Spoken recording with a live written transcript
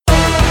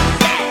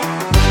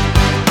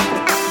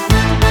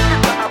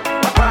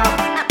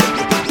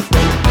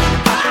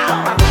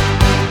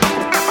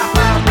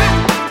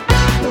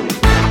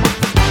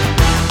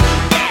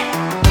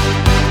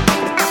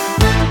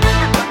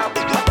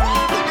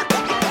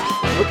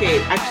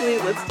Okay, actually,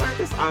 let's start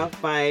this off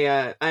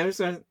by I'm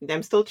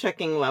still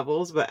checking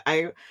levels, but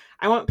I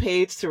want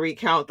Paige to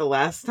recount the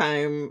last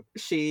time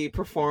she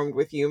performed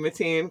with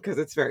Umatine because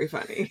it's very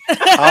funny.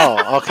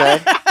 Oh, okay.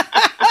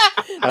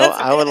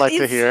 I would like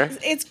to it's hear.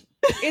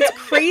 it's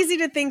crazy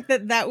to think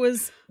that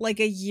was like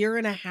a year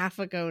and a half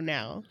ago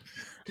now.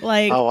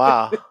 Like, Oh,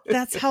 wow.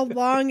 that's how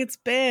long it's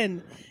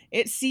been.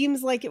 It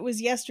seems like it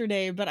was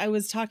yesterday, but I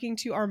was talking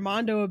to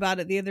Armando about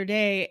it the other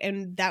day,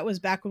 and that was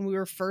back when we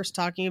were first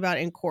talking about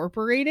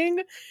incorporating,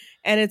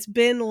 and it's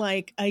been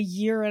like a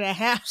year and a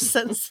half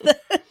since then.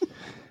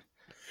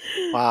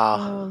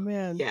 Wow. Oh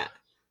man. Yeah.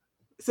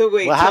 So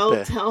wait, What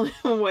happened? tell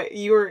him what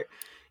you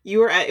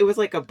were at. It was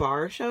like a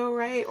bar show,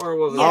 right? Or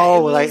what was Yeah, it?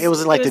 Oh, it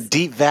was like the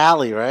Deep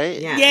Valley, right?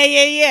 Yeah.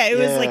 Yeah. It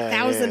was like Yeah,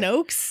 Thousand yeah.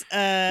 Oaks, or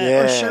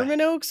Yeah.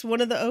 Sherman Oaks, one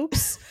of the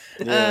Oaks.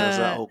 Yeah, it was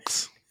the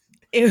Oaks.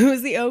 It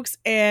was the Oaks,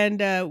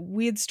 and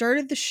we had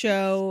started the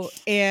show,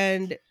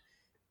 and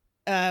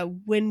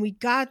when we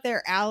got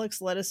there,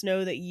 Alex let us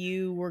know that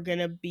you were going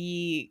to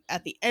be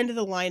at the end of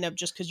the lineup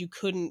just because you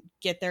couldn't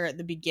get there at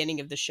the beginning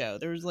of the show.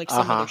 There was like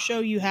some other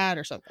show you had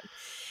or something.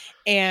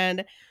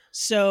 And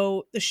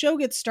so the show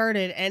gets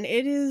started, and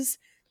it is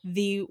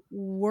the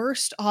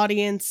worst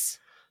audience.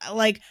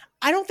 Like,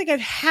 I don't think I've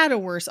had a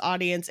worse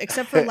audience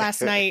except for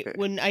last night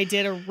when I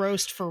did a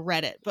roast for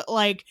Reddit. But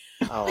like,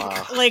 Oh,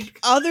 wow. like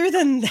other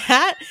than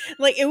that,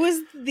 like it was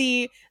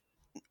the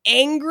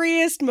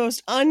angriest,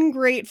 most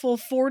ungrateful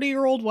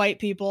 40-year-old white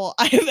people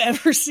I have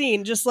ever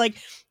seen. Just like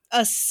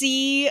a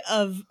sea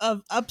of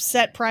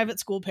upset private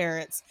school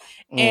parents.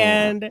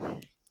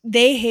 And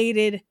they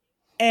hated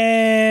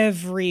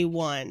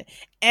everyone,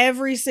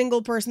 every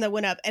single person that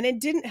went up. And it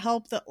didn't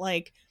help that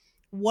like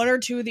one or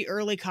two of the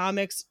early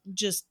comics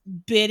just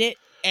bit it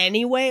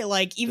anyway.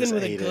 Like even Just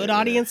with a ate good it,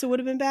 audience, it would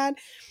have been bad.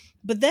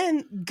 But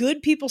then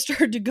good people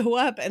started to go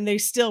up, and they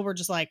still were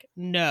just like,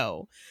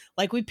 no.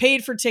 Like, we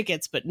paid for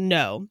tickets, but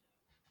no.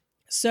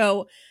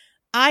 So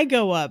I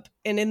go up,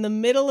 and in the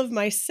middle of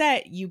my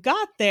set, you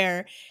got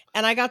there,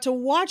 and I got to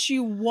watch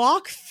you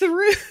walk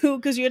through,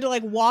 because you had to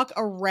like walk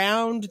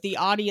around the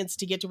audience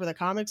to get to where the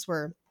comics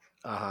were.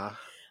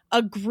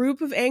 A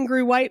group of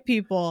angry white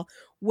people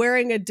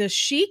wearing a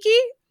dashiki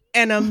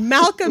and a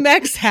Malcolm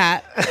X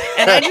hat.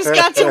 And I just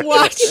got to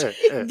watch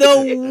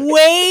the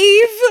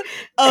wave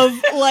of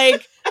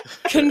like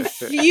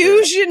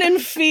confusion and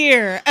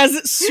fear as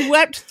it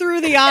swept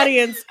through the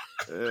audience.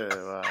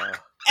 Wow.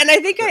 And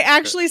I think I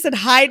actually said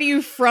hi to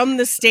you from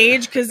the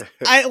stage because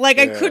I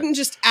couldn't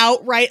just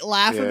outright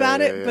laugh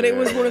about it, but it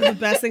was one of the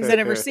best things I'd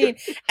ever seen.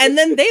 And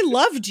then they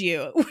loved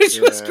you, which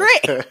was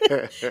great.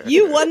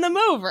 You won them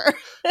over.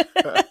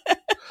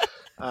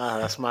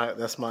 That's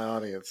my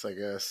audience, I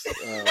guess.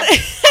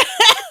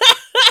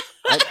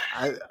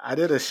 I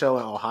did a show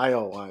in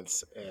Ohio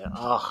once, and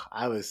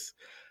I was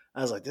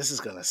like, this is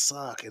gonna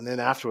suck. And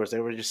then afterwards, they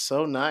were just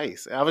so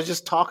nice. I was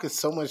just talking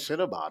so much shit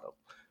about them.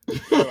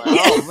 Like,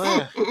 oh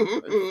man,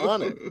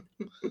 funny.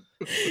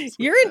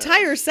 Your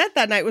entire set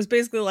that night was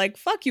basically like,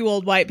 fuck you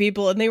old white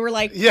people. And they were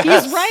like,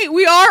 Yes. He's right,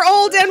 we are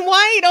old and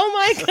white. Oh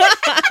my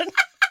God.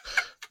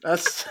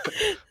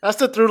 That's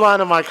the through line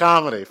of my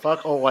comedy.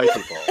 Fuck old white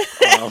people.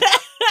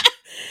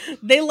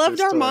 They loved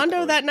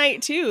Armando that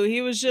night too. He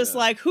was just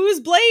like,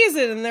 who's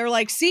blazing? And they're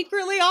like,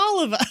 secretly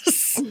all of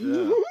us.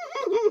 Yeah.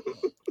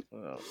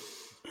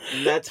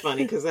 That's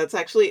funny because that's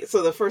actually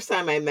so the first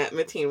time I met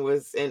Mateen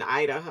was in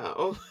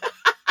Idaho.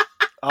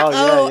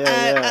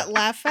 At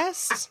Laugh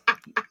Fest?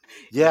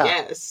 Yeah.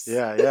 Yes.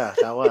 Yeah,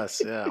 that was.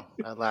 Yeah,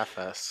 at Laugh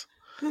Fest.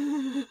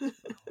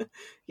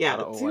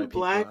 Yeah, two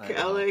black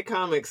LA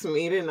comics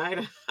meet in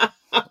Idaho.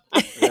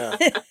 Yeah.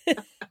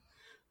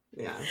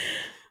 Yeah.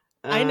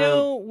 I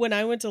know when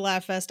I went to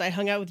Laugh Fest, I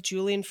hung out with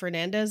Julian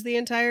Fernandez the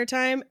entire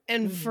time.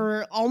 And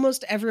for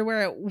almost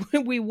everywhere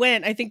we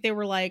went, I think they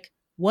were like,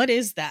 what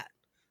is that?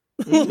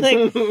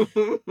 Like,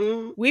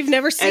 we've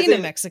never seen a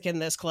Mexican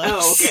this close.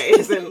 Oh, okay.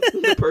 As in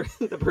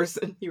the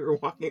person you were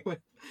walking with.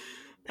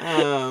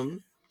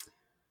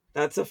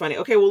 That's so funny.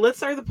 Okay, well, let's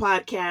start the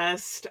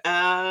podcast.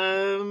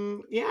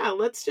 Yeah,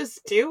 let's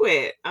just do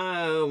it.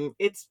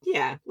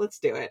 Let's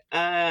do it.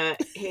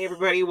 Hey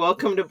everybody,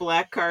 welcome to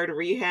Black Card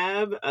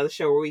Rehab, the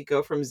show where we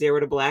go from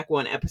 0 to black,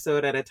 one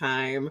episode at a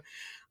time.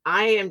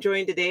 I am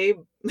joined today.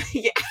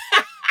 Yeah.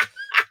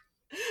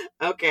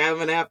 Okay, I'm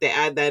gonna have to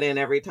add that in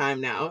every time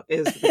now.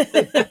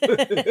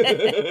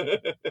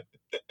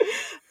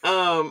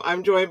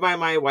 I'm joined by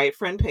my white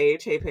friend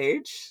Paige. Hey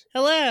Paige.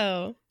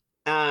 Hello.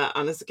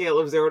 On a scale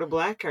of 0 to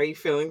black, how are you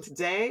feeling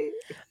today?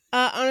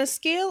 On a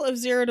scale of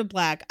 0 to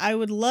black, I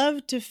would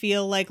love to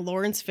feel like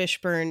Lawrence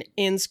Fishburne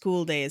in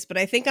School Days, but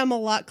I think I'm a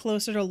lot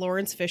closer to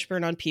Lawrence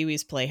Fishburne on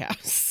Pee-wee's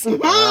Playhouse.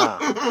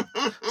 Wow.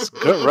 It's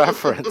good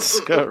reference.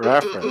 Good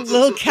reference.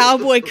 Little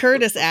Cowboy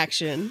Curtis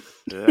action.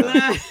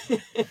 Yeah.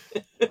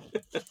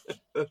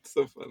 That's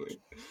so funny.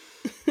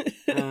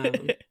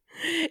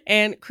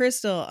 And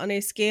Crystal, on a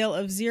scale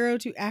of 0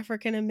 to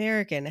African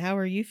American, how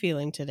are you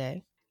feeling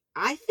today?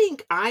 I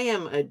think I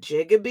am a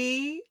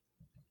jigabee.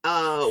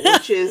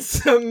 which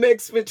is a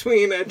mix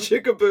between a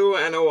chickaboo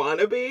and a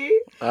wannabe.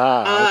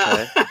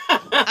 Okay.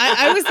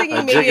 I was thinking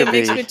A maybe a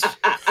mix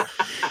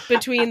jiggabee.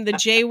 between the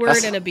J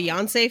word and a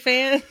Beyonce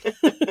fan.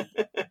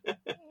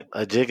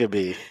 A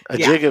jiggabee. A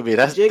Yeah, jiggabee.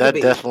 That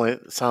jiggabee. definitely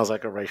sounds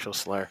like a racial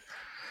slur.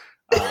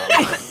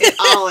 It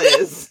all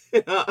is.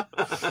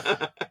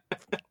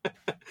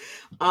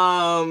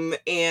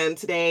 And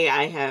today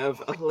I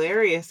have a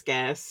hilarious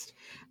guest.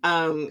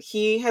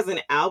 He has an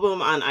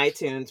album on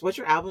iTunes. What's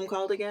your album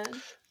called again?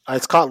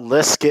 It's called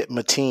Let's Get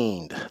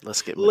Mateened.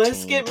 Let's Get Mateened.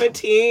 Let's Get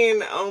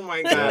Mateen. Oh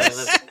my god.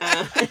 Yes.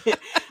 Let's Get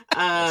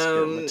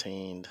Um,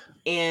 Mateened.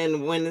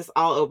 and when this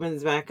all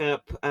opens back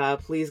up,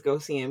 please go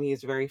see him.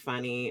 He's very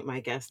funny. My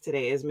guest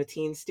today is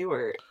Mateen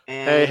Stewart.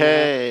 And,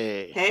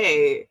 Hey.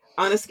 hey,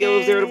 on a scale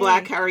of 0 to Hey.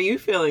 black, how are you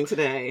feeling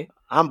today?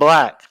 I'm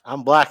black.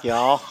 I'm black,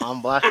 y'all.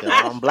 I'm black, y'all.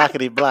 I'm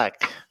blackity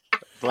black.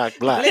 Black.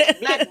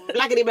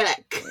 Blackity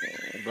black.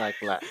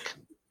 Black.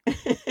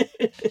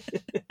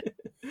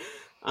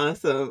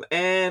 Awesome.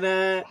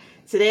 And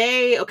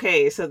today,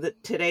 okay, so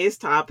today's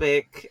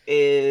topic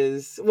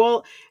is,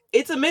 well,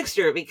 it's a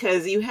mixture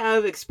because you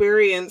have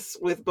experience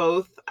with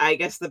both, I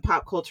guess, the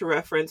pop culture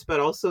reference, but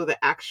also the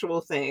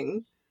actual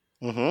thing.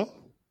 Mm-hmm.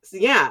 So,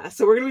 yeah,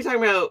 so we're going to be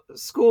talking about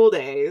School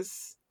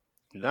Days,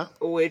 Yeah.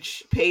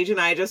 which Paige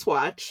and I just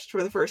watched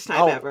for the first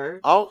time ever.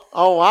 Oh,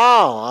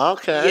 wow.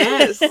 Okay.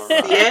 Yes,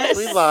 yes,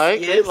 We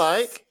yes.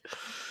 like.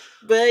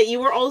 But you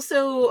were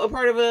also a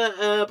part of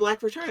a black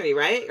fraternity,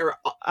 right? Or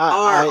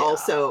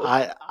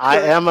I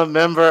am a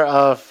member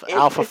of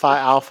Alpha Phi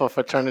Alpha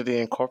Fraternity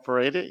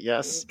Incorporated.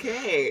 Yes,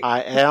 Okay.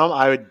 I am.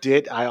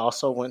 I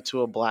also went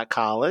to a black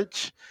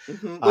college.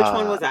 Which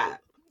one was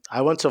that?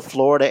 I went to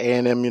Florida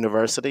A&M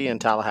University in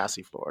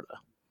Tallahassee, Florida.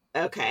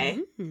 Okay.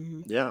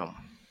 Mhm. Yeah,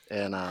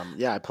 and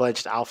I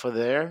pledged Alpha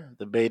there,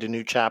 the Beta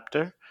Nu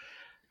chapter.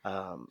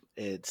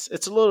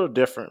 It's a little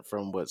different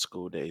from what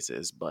School Days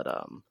is, but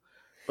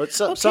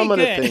some of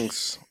the good.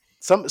 things,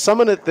 some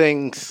of the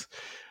things,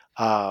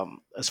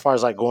 as far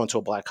as like going to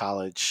a black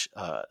college,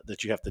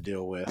 that you have to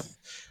deal with,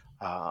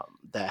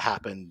 that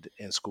happened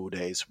in School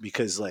Days,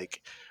 because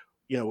like,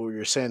 what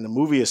you're saying, the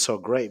movie is so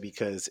great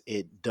because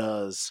it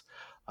does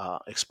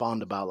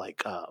expound about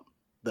like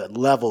the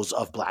levels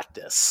of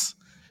blackness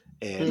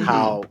and Mhm.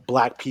 how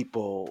black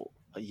people,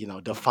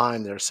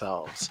 define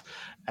themselves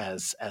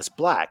as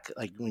black,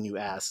 like when you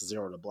ask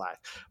 0 to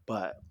black.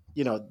 But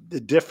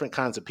the different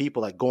kinds of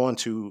people, like going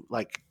to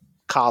like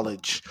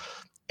college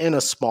in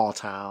a small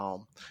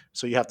town,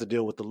 so you have to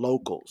deal with the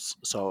locals.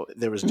 So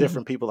there was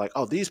different people, like,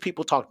 oh, these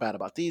people talked bad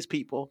about these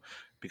people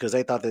because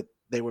they thought that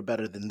they were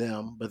better than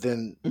them, but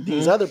then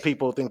these other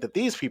people think that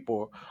these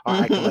people are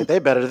acting like they're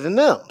better than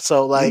them.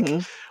 So like,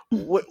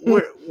 what's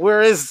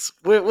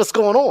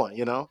going on,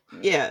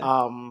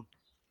 Yeah.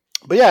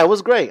 But yeah, it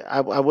was great.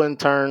 I wouldn't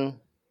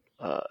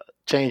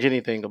change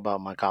anything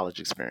about my college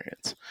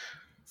experience.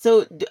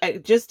 So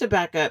just to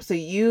back up,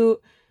 so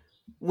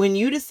when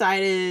you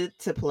decided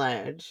to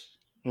pledge,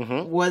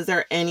 Mm-hmm. was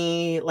there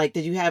any, like,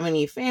 did you have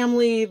any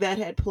family that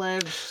had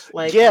pledged?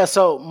 Like, Yeah,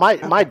 so my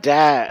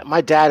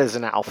dad is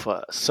an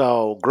Alpha.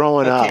 So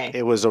growing Okay. up,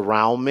 it was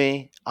around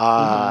me.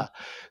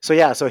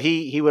 So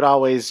he would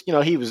always,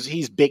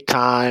 he's big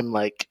time,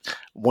 like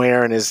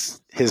wearing his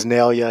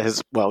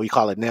nailya, we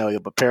call it nailya,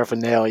 but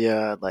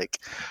paraphernalia, like.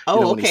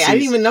 Oh, when he okay. I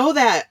didn't sees- even know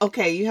that.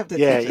 Okay, you have to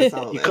Yeah, teach us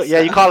all this.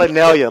 you call it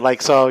nailya.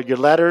 Like, so your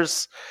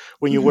letters,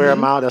 when you wear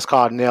them out, that's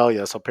called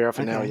nailya, so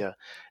paraphernalia.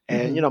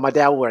 And my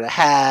dad would wear the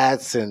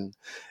hats and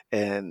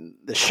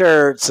the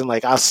shirts, and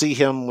like I'll see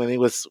him when he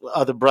was with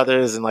other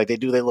brothers, and like they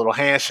do their little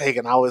handshake,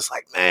 and I was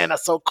like, man,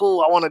 that's so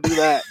cool. I want to do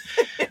that.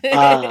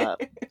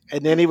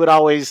 And then he would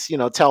always,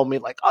 tell me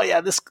like, oh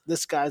yeah,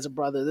 this guy's a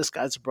brother, this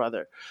guy's a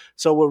brother.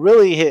 So what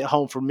really hit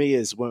home for me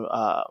is when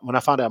I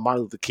found out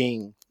Martin Luther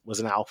King was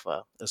an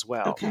Alpha as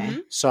well. Okay.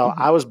 So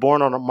I was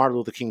born on Martin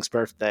Luther King's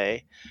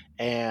birthday,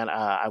 and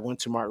I went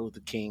to Martin Luther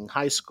King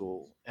High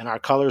School, and our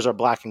colors are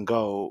black and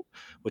gold,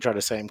 which are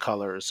the same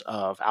colors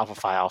of Alpha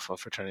Phi Alpha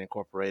Fraternity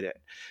Incorporated.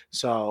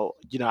 So,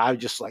 I was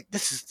just like,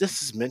 this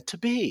is meant to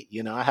be.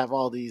 I have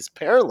all these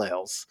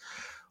parallels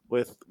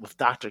with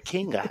Dr.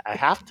 King. I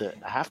have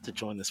to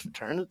join this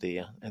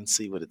fraternity and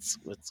see what it's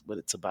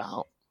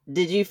about.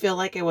 Did you feel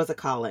like it was a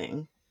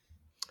calling?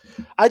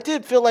 I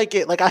did feel like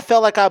it. Like I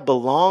felt like I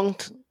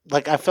belonged.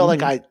 Like I felt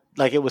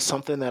like it was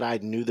something that I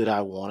knew that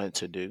I wanted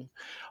to do.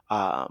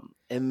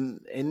 And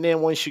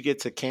then once you get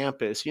to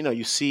campus,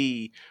 you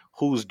see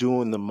who's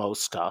doing the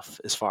most stuff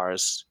as far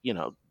as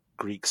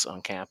Greeks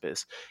on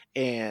campus.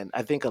 And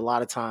I think a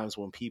lot of times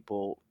when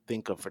people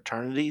think of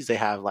fraternities, they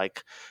have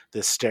like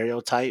this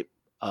stereotype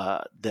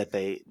that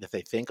they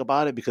think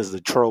about it, because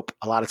the trope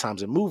a lot of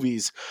times in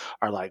movies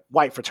are like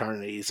white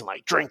fraternities and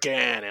like drinking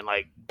and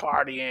like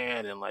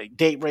partying and like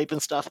date rape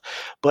and stuff,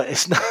 but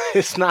it's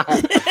not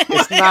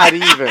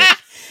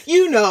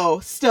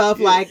even Stuff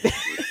like that.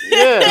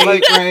 yeah,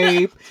 like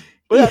rape.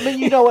 But I mean,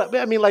 you know what?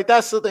 I mean, like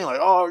that's the thing. Like,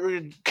 oh,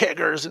 we're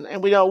keggers,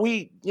 and we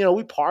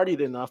partied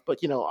enough, but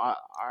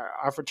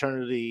our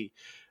fraternity,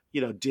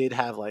 did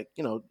have like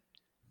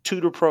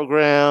tutor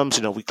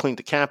programs. We cleaned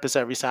the campus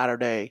every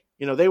Saturday.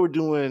 They were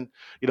doing,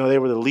 they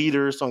were the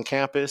leaders on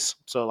campus.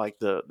 So like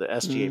the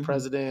SGA Mhm.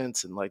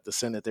 presidents and like the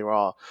Senate, they were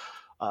all,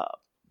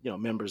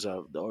 members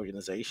of the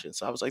organization.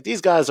 So I was like,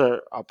 these guys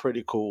are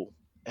pretty cool.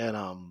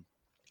 And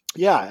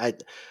yeah,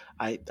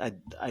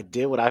 I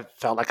did what I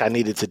felt like I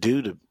needed to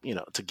do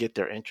to get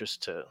their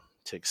interest to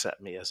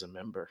accept me as a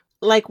member.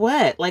 Like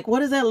what? Like what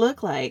does that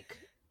look like?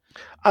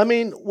 I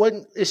mean,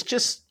 when it's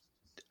just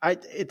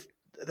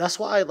that's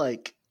why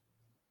like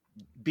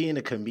being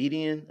a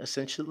comedian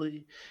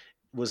essentially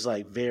was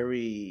like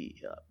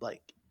very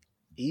like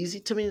easy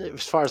to me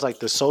as far as like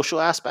the social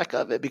aspect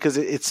of it, because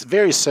it's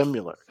very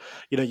similar.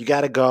 You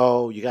got to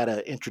go, you got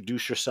to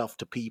introduce yourself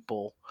to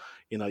people,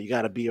 you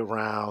got to be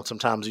around.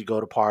 Sometimes you go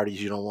to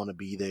parties, you don't want to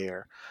be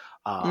there.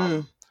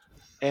 And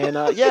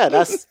yeah,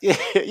 that's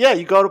yeah,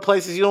 you go to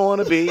places you don't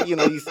want to be.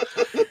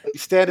 You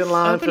stand in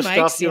line Open for mics,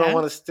 stuff you yeah. don't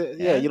want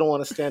to. You don't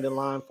want to stand in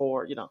line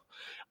for.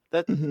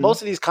 That Mhm.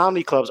 most of these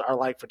comedy clubs are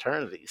like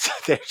fraternities.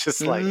 They're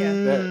just like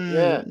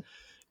yeah,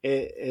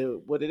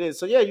 what it is.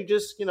 So yeah, you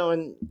just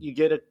and you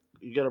get a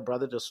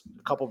brother, just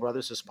a couple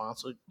brothers to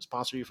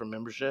sponsor you for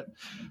membership,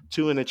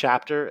 2 in a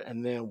chapter,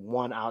 and then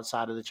 1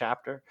 outside of the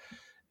chapter,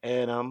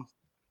 and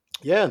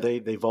yeah,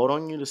 they vote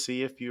on you to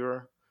see if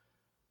you're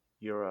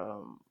if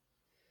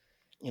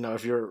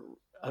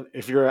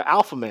you're an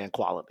alpha man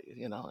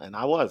quality, and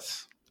I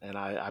was, and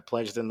I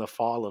pledged in the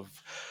fall of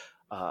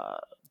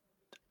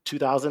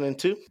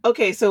 2002.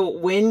 Okay, so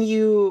when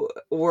you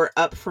were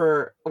up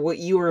for what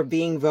you were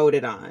being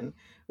voted on,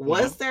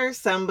 was there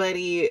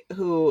somebody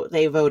who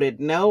they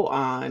voted no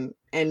on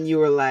and you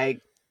were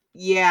like,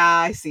 yeah,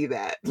 I see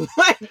that?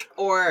 Like,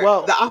 or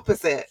Well- the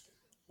opposite?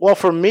 Well,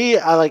 for me,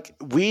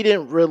 we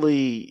didn't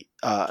really,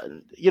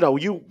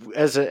 you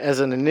as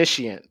an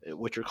initiate,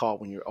 what you're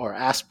called when you're, or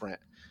aspirant,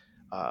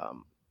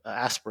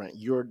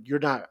 you're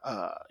not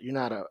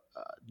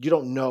you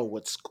don't know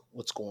what's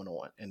going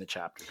on in the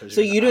chapter.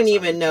 So you didn't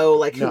even know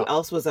like who No.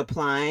 else was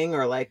applying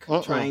or like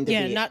trying to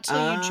Yeah, be. not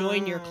till you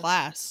join your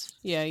class.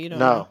 Yeah, you don't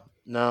No, know.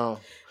 no.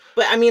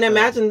 But I mean,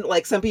 imagine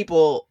like some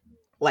people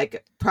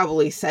like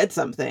probably said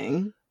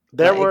something.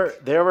 There Like-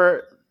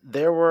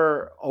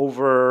 were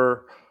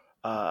over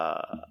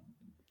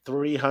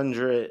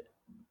 300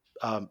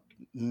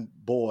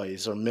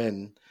 boys or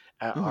men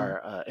at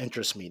our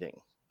interest meeting.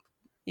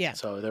 Yeah.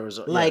 So there was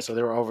Like- so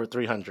there were over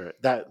 300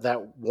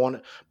 that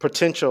one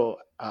potential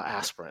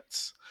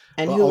aspirants,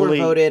 And but who only-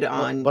 were voted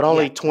on? but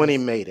only yeah, 20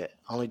 made it.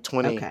 Only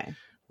 20 Okay.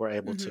 were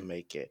able to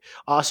make it.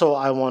 Also,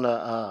 I want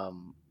to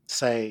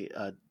say,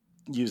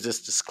 use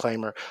this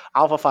disclaimer: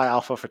 Alpha Phi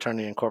Alpha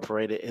Fraternity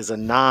Incorporated is a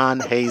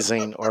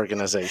non-hazing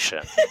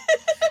organization.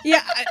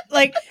 Yeah,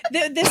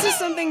 this is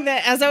something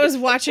that as I was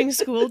watching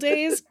School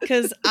Days,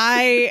 because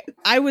I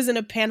was in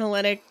a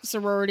Panhellenic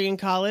sorority in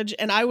college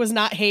and I was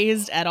not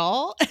hazed at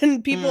all,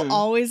 and people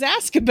always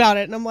ask about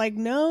it, and I'm like,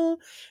 no,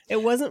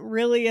 it wasn't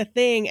really a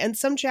thing. And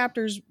some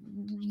chapters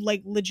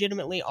like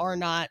legitimately are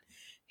not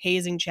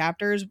hazing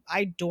chapters.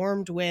 I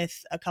dormed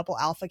with a couple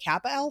Alpha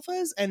Kappa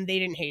alphas and they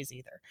didn't haze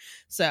either.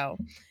 So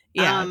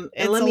yeah, And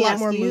it's let a me lot ask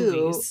more you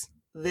movies.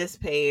 this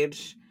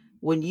page.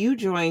 When you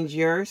joined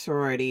your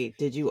sorority,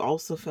 did you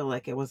also feel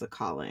like it was a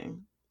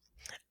calling?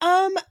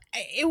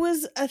 It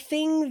was a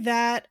thing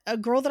that a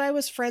girl that I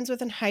was friends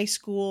with in high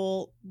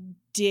school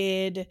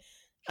did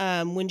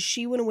when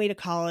she went away to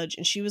college,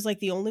 and she was like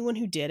the only one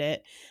who did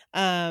it.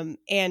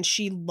 And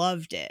she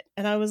loved it.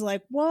 And I was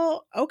like,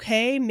 well,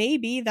 okay,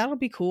 maybe that'll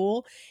be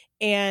cool.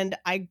 And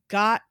I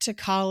got to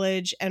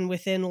college and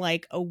within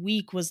like a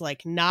week was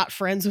like not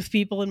friends with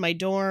people in my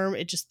dorm.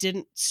 It just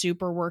didn't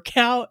super work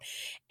out.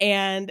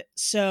 And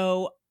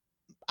so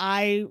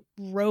I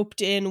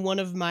roped in one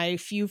of my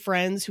few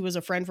friends who was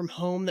a friend from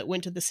home that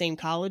went to the same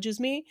college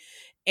as me,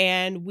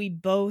 and we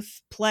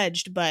both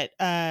pledged, but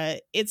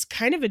it's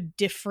kind of a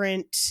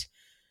different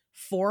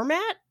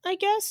format, I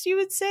guess you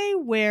would say,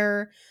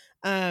 where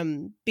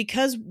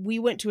because we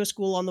went to a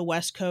school on the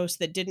West Coast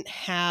that didn't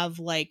have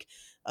like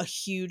a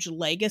huge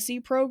legacy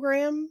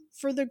program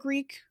for the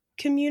Greek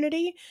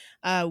community,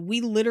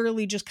 we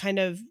literally just kind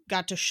of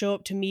got to show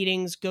up to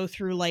meetings, go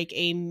through like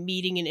a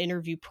meeting and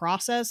interview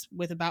process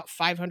with about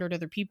 500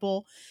 other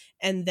people,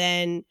 and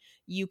then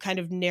you kind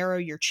of narrow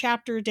your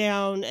chapter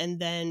down, and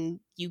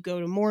then you go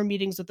to more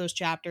meetings with those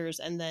chapters,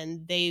 and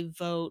then they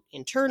vote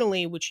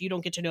internally, which you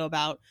don't get to know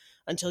about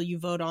until you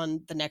vote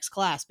on the next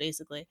class,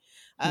 basically.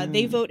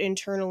 They vote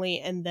internally,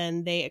 and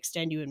then they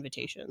extend you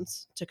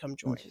invitations to come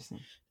join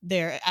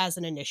there as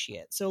an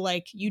initiate. So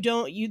like you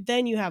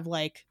have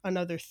like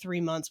another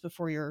 3 months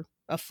before you're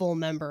a full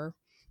member.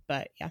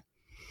 But yeah.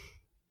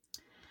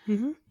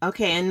 Mm-hmm.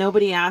 Okay, and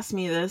nobody asked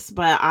me this,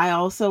 but I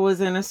also was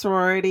in a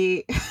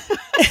sorority.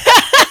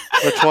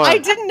 Which one? I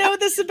didn't know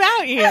this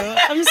about you.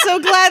 I'm so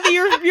glad that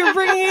you're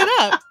bringing it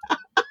up.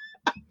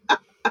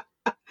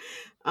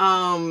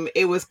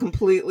 It was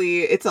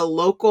it's a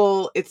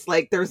local, it's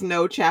like there's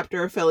no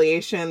chapter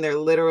affiliation. There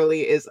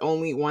literally is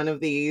only one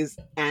of these,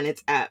 and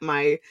it's at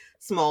my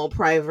small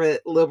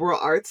private liberal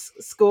arts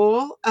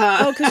school.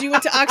 Oh, because you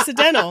went to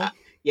Occidental.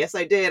 Yes,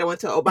 I did. I went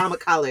to Obama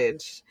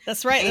College.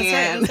 That's right.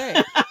 And- That's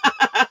right.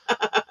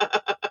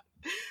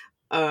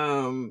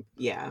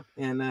 Yeah,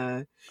 and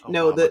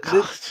Obama the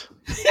College.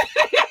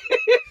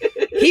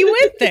 He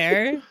went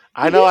there.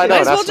 I know. Might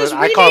as well That's just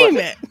what I call rename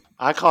it.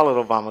 I call it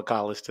Obama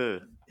College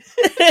too.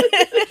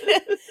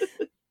 it.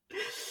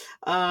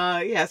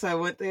 yeah, so I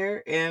went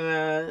there,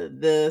 and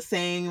the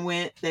saying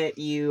went that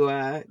you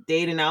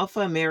date an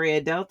alpha, marry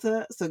a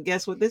delta. So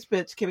guess what? This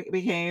bitch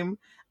became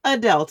a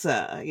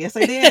delta. Yes,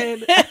 I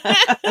did.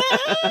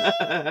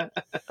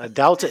 A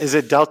Delta, is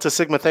it Delta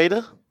Sigma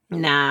Theta?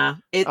 Nah,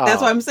 that's Oh.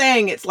 what I'm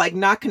saying. It's like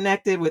not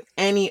connected with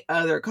any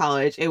other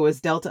college. It was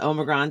Delta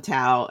Omicron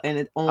Tau, and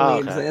it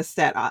only Okay. exists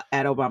at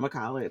Obama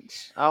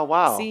College. Oh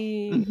wow.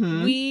 See,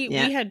 Mhm. we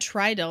Yeah. had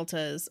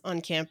tri-deltas on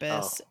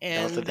campus, Oh,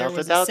 and Delta, there Delta,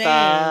 was a Delta.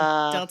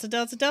 saying, Delta,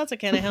 Delta, Delta,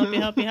 can I help you,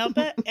 help you, help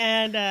it?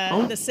 And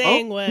Oh, the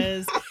saying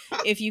was,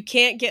 if you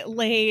can't get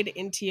laid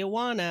in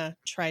Tijuana,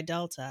 try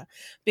Delta.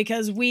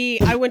 Because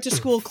I went to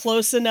school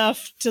close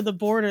enough to the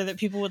border that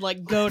people would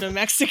like go to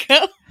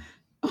Mexico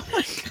Oh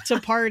my God. to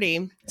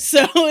party.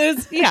 So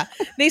it's, yeah,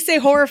 they say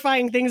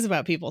horrifying things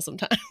about people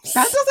sometimes.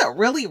 That doesn't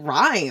really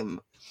rhyme.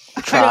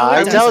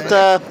 Try it doesn't.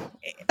 Delta.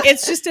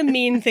 It's just a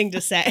mean thing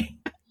to say.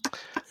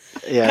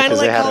 Yeah, Kind of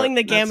 'cause they like had calling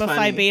the That's gamma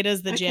funny. phi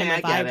betas the Okay, JAMA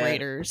I get it.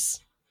 vibrators.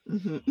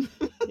 Mhm.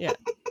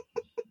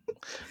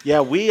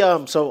 Yeah, we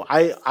so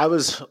I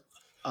was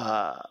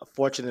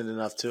fortunate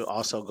enough to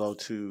also go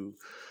to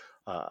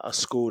a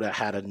school that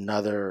had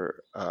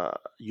another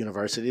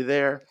university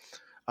there.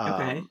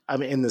 Okay. I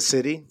mean, in the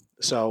city.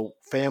 So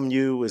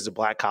FAMU is the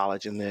black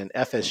college, and then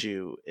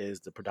FSU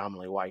is the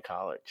predominantly white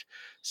college.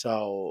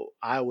 So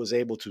I was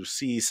able to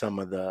see some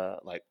of the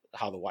like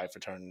how the white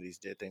fraternities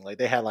did things. Like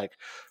they had like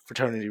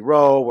fraternity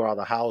row where all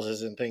the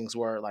houses and things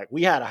were. Like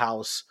we had a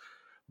house,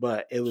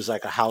 but it was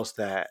like a house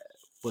that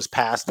was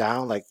passed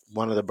down. Like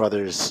one of the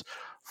brothers'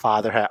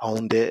 father had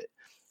owned it,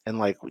 and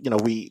like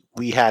we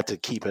had to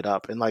keep it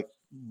up. And like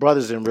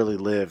brothers didn't really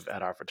live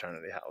at our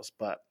fraternity house,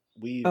 but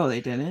we Oh,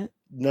 they didn't?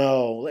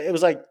 no, it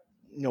was like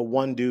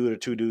one dude or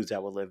two dudes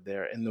that would live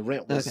there, and the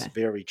rent was Okay.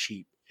 very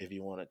cheap if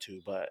you wanted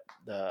to, but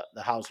the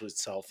house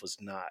itself was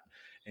not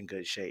in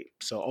good shape.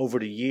 So over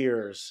the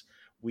years,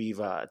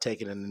 we've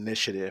taken an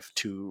initiative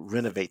to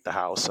renovate the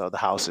house. So the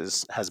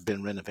house has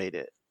been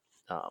renovated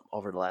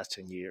over the last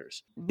 10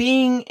 years.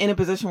 Being in a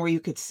position where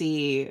you could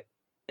see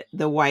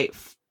the white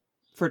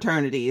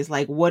fraternities,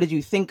 like what did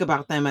you think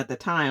about them at the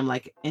time,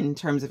 like in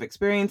terms of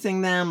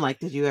experiencing them? Like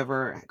did you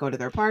ever go to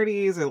their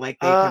parties, or like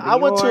they come to I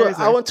went yours,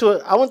 I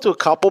went to a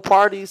couple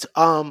parties.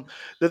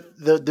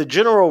 The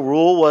general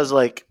rule was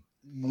like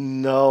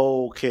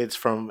no kids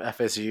from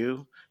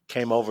FSU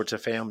came over to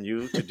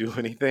FAMU to do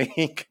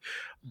anything,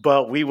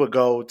 but we would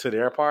go to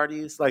their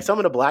parties. Like some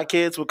of the black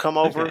kids would come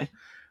over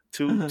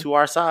Okay. to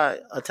our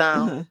side of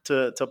town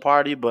to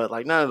party, but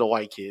like none of the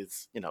white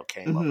kids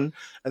came over. Mhm.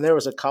 And there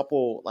was a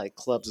couple like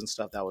clubs and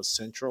stuff that was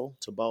central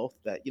to both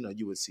that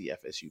you would see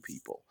FSU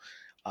people.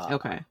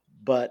 Okay.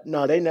 But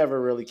no, they never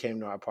really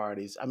came to our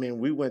parties. I mean,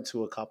 we went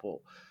to a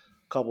couple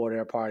of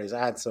their parties.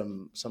 I had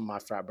some of my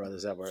frat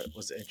brothers that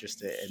was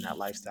interested in that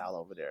lifestyle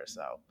over there.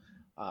 So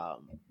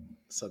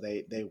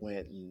they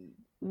went and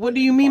What do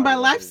you mean by partied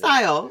over there.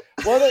 lifestyle?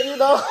 Well,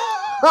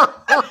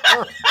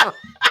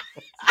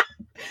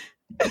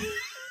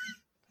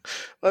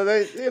 well,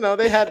 they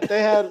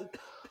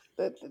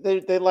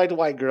liked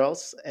white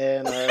girls,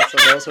 and so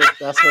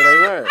that's where they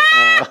were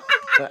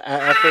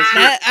at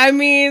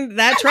FSU.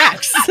 That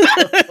tracks.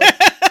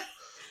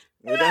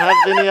 We didn't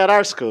have any at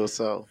our school,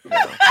 so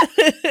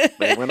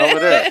they went over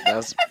there.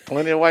 That's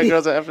plenty of white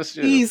girls at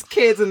FSU. These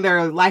kids and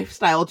their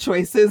lifestyle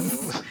choices.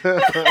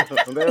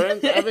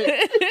 I mean,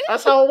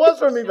 that's how it was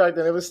for me back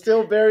then. It was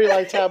still very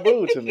like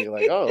taboo to me.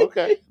 Like, oh,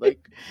 okay. Like,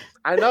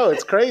 I know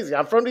it's crazy.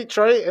 I'm from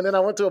Detroit, and then I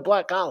went to a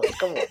black college.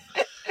 Come on.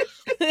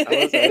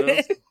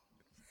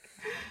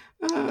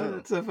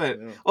 That's so fun.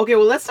 Yeah. Okay,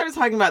 well, let's start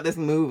talking about this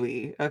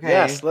movie. Okay.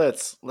 Yes,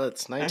 let's.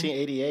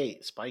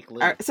 1988, Spike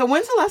Lee. All right, so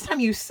when's the last time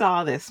you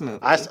saw this movie?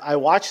 I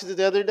watched it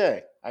the other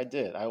day. I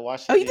did. I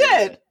watched it. Oh, you the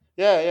other did?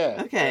 day.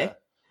 Yeah. Okay.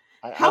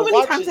 Yeah. How I many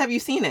watched times it have you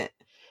seen it?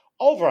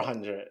 over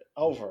 100?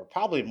 Over,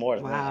 probably more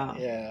than Wow.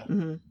 that. Yeah.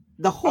 Mhm.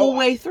 The whole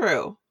way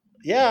through.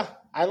 Yeah,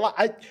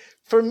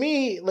 for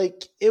me,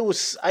 like it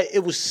was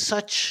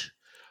such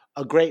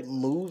a great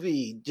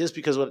movie just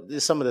because of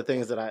some of the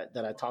things that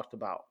I talked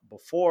about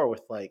before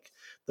with like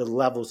the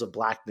levels of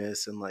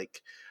blackness and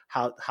like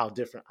how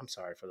different. I'm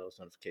sorry for those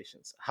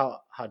notifications. How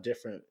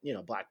different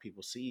black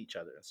people see each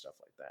other and stuff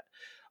like that.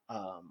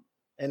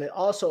 And it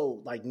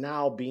also like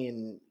now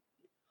being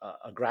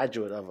a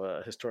graduate of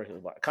a historically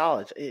black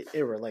college, it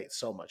relates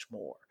so much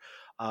more.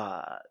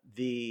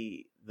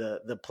 The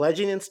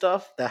pledging and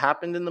stuff that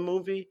happened in the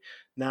movie.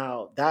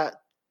 Now that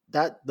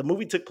the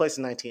movie took place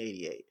in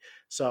 1988,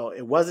 so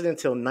it wasn't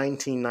until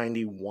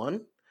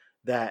 1991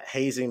 that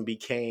hazing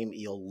became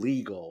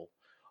illegal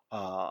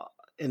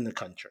in the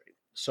country.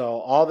 So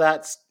all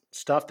that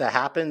stuff that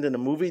happened in the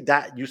movie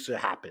that used to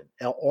happen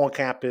on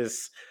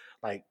campus,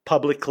 like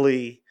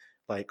publicly,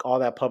 like all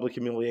that public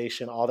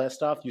humiliation, all that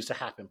stuff used to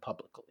happen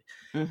publicly.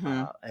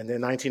 Mm-hmm. And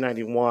then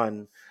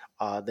 1991,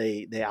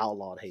 they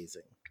outlawed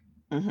hazing.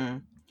 Mm-hmm.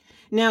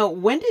 Now,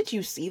 when did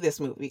you see this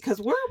movie?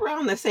 Because we're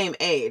around the same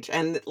age,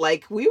 and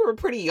like we were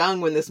pretty young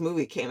when this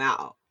movie came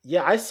out.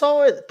 Yeah, I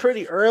saw it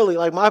pretty early.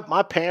 Like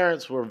my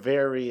parents were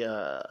very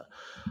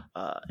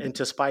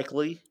into Spike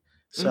Lee,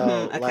 so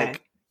Okay.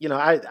 like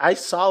I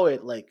saw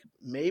it like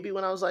maybe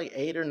when I was like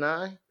 8 or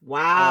 9.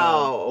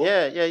 Wow.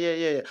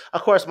 Yeah.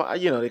 Of course,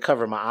 they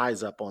cover my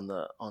eyes up on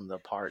the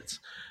parts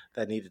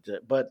that needed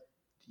to, but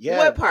yeah.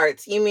 What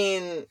parts? You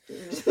mean?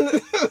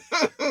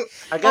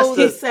 I guess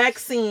the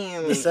sex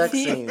scenes. The sex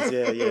scenes,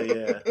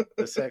 yeah.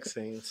 The sex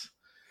scenes.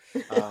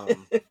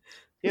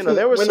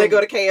 There was when they go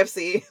to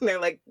KFC, and they're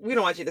like, "We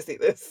don't want you to see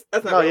this."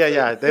 That's not.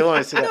 Yeah. They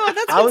want to see that. No,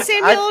 that's when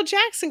Samuel L.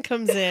 Jackson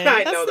comes in.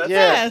 I know that's the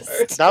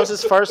best. That was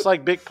his first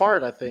like big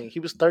part. I think he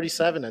was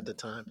 37 at the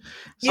time.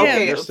 So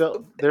Yeah.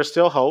 there's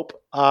still hope.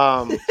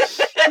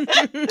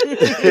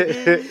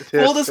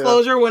 Full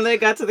disclosure: when they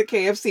got to the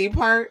KFC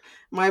part,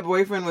 my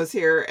boyfriend was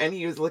here, and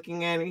he was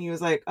looking at it, and he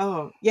was like,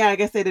 "Oh, yeah, I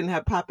guess they didn't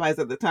have Popeyes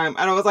at the time."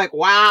 And I was like,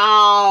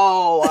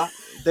 "Wow,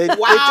 they did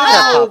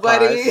have Popeyes,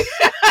 buddy."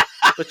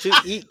 But you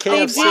eat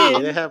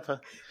KFC. They have.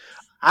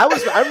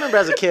 I remember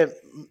as a kid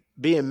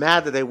being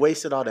mad that they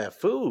wasted all that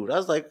food. I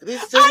was like, these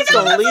just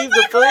gonna leave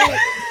the food.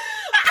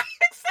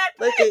 Exactly.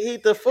 They can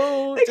eat the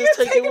food. They just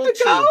take it with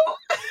you. Go.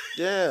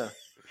 Yeah.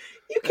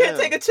 You can't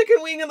take a chicken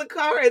wing in the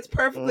car. It's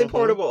perfectly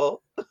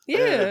portable.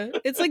 Yeah.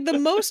 It's like the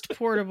most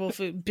portable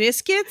food.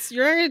 Biscuits?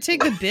 You're not going to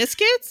take the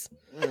biscuits?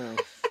 Yeah.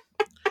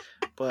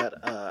 But,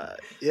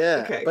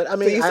 yeah. Okay. But I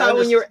mean, so you saw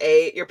when you were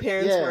 8, your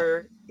parents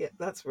were,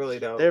 that's really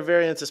dope. They're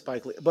very into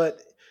Spike Lee.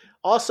 But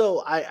also,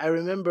 I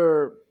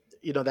remember,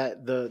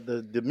 that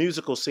the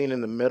musical scene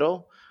in the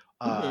middle.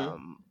 I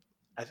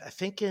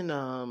think in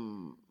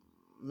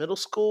middle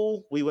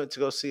school, we went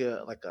to go see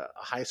a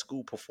high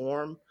school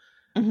perform.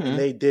 And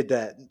they did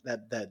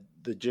the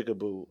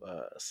Jigaboo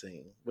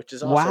scene, which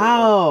is also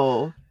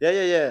wow.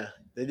 Yeah.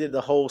 They did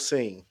the whole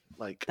scene,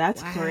 like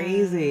that's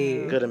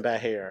crazy. Good and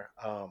Bad Hair.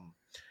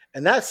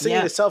 And that scene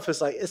itself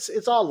is like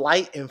it's all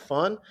light and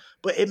fun,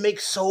 but it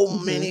makes so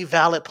many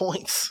valid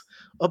points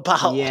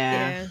about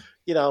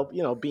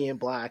being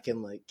black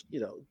and like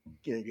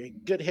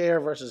good hair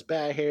versus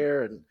bad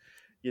hair and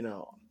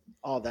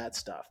all that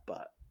stuff,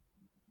 but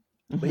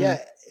yeah,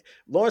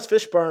 Lawrence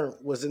Fishburne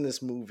was in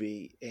this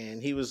movie, and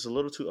he was a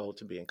little too old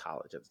to be in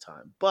college at the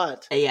time.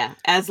 But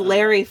as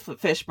Larry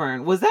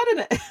Fishburne, was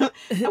that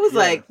I was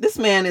like, this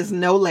man is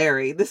no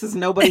Larry. This is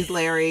nobody's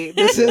Larry.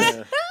 This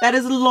is that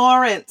is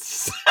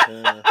Lawrence.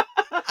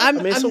 I'm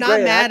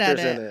not mad at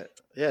it.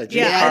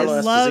 I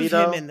love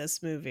him in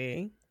this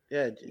movie.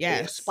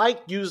 Yeah,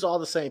 Spike used all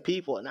the same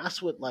people, and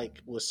that's what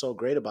was so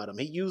great about him.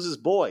 He uses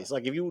boys.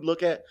 Like if you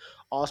look at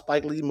all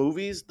Spike Lee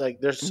movies,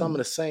 like there's some of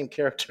the same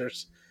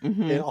characters.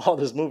 In all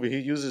this movie, he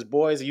uses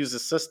boys. He uses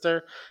his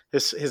sister.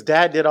 His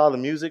dad did all the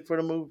music for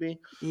the movie.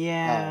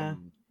 Yeah,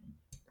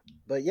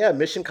 but yeah,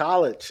 Mission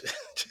College,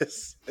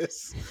 just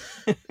that's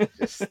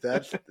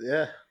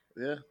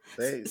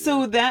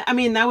so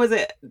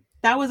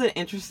that was an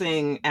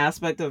interesting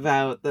aspect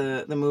about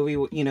the movie.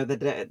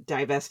 The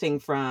divesting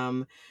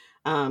from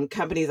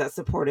companies that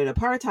supported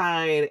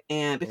apartheid,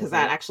 and because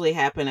that actually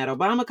happened at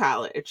Obama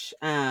College.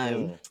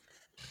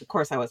 Of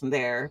course I wasn't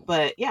there,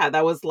 but yeah,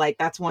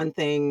 that's one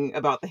thing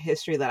about the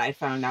history that I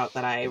found out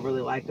that I really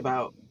liked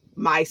about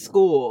my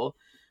school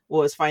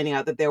was finding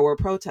out that there were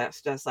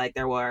protests, just like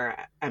there were,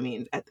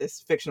 at this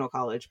fictional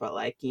college, but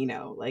like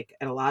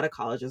at a lot of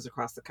colleges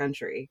across the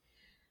country.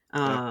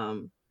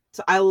 So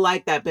I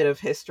like that bit of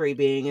history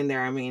being in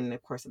there.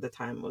 Of course at the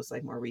time it was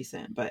like more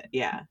recent, but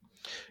yeah.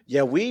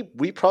 Yeah, we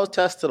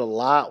protested a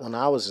lot when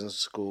I was in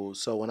school.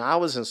 So when I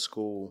was in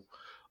school,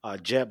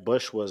 Jeb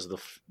Bush was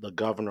the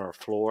governor of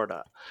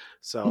Florida.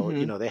 So,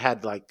 they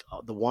had like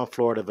the One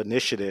Florida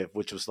Initiative,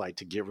 which was like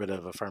to get rid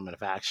of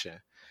affirmative action.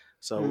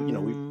 So,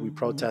 we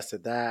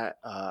protested that.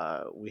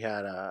 We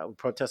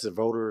protested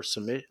voter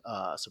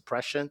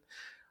suppression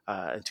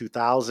in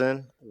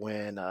 2000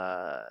 when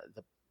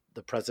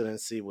the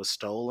presidency was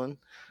stolen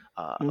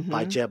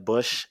by Jeb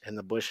Bush and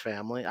the Bush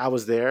family. I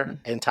was there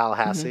in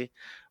Tallahassee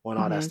when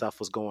all that stuff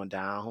was going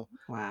down.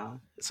 Wow.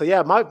 So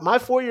yeah, my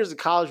 4 years of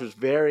college was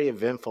very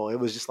eventful. It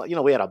was just like,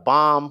 we had a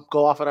bomb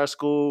go off at our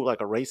school, like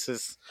a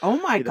racist. Oh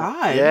my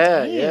God.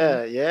 Yeah.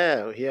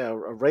 A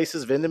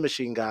racist vending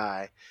machine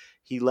guy.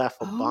 He left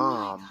a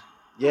bomb.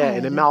 Yeah.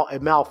 And it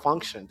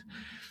malfunctioned.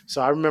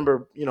 So I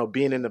remember,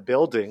 being in the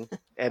building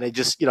and it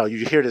just,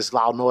 you hear this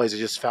loud noise. It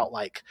just felt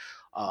like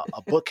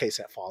a bookcase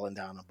had fallen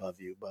down above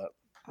you. But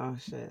oh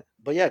shit.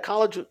 But yeah,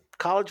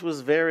 college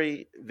was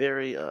very,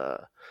 very,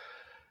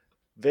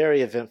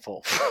 very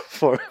eventful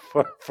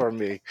for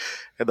me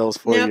in those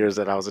 4 years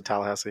that I was at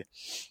Tallahassee.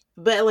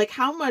 But like,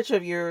 how much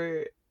of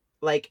your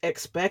like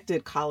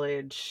expected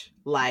college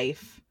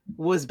life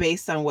was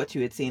based on what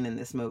you had seen in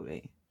this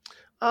movie?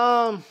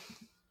 It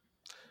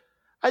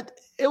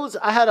was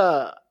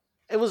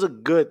a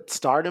good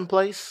starting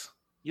place,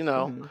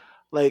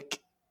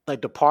 like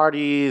like the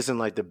parties and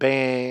like the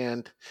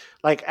band.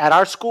 Like at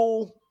our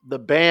school, the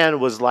band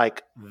was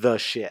like the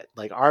shit.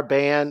 Like our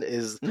band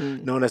is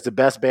Mm. known as the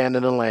best band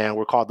in the land.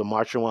 We're called the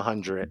Marching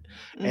 100,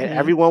 and Mhm.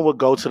 everyone would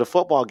go to the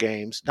football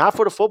games, not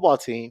for the football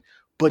team,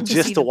 but To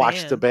just see to the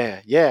watch the band.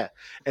 band. Yeah,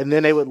 and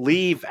then they would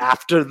leave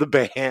after the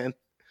band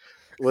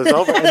was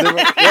over, and then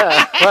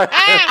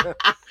yeah,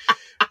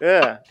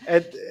 yeah,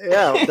 and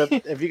yeah.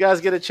 If you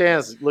guys get a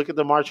chance, look at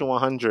the Marching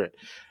 100.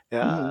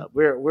 Mhm.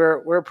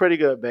 We're a pretty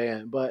good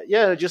band, but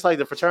yeah, just like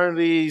the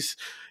fraternities,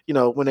 you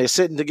know, when they're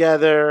sitting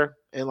together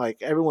and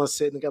like everyone's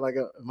sitting together. Like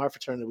in my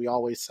fraternity, we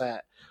always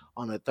sat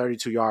on the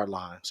 32-yard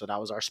line, so that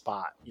was our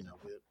spot. You know,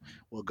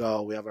 we'll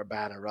go. We have our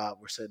banner up.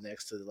 We're sitting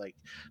next to like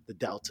the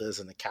Deltas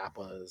and the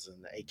Kappas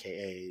and the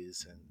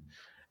AKAs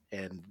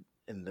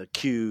and the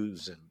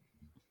Qs and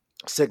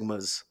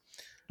Sigmas.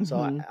 So,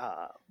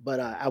 Mhm. but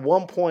at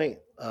one point,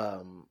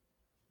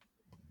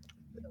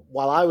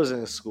 while I was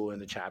in school in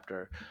the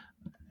chapter,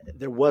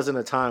 there wasn't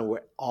a time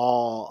where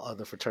all of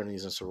the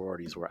fraternities and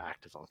sororities were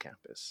active on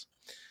campus.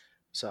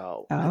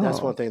 So that's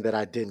one Oh, thing that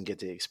I didn't get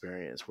to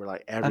experience, where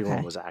like everyone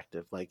okay. was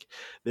active. Like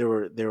there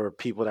were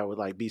people that would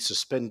like be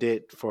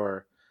suspended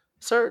for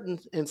certain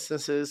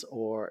instances,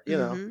 or you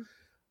know. Mhm.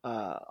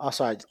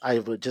 Also, I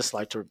would just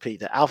like to repeat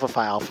that Alpha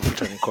Phi Alpha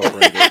Fraternity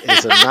Incorporated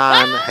is a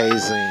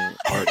non-hazing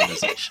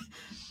organization.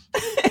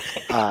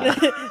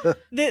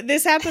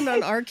 This happened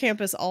on our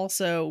campus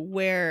also,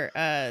 where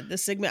the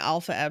Sigma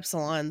Alpha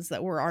Epsilons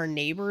that were our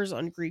neighbors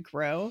on Greek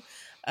Row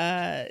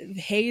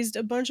hazed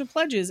a bunch of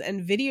pledges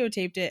and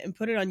videotaped it and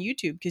put it on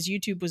YouTube because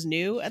YouTube was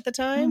new at the Oh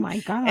time, my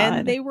and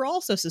God. they were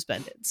also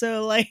suspended.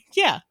 So like,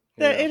 yeah,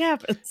 Yeah, it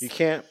happens. you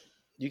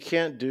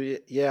can't do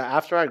it. Yeah,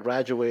 after I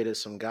graduated,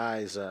 some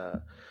guys,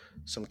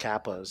 some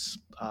Kappas,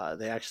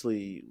 they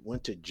actually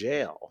went to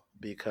jail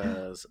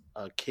because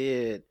a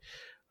kid,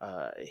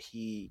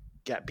 he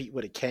got beat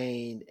with a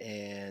cane,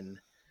 and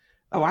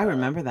Oh, I uh,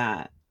 remember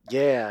that.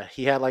 yeah,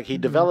 he had like he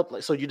Hmm. developed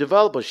like, so you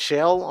develop a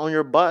shell on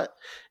your butt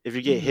if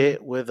you get Mhm.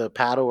 hit with a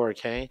paddle or a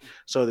cane.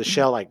 So the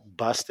shell like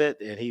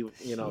busted, and he,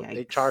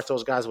 they charged Yikes.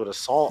 those guys with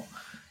assault,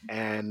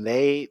 and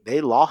they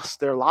lost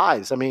their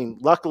lives. I mean,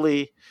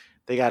 luckily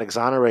they got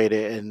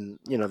exonerated, and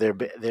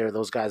they're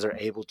those guys are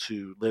able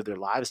to live their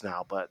lives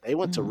now. But they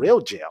went to Hmm.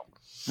 real jail.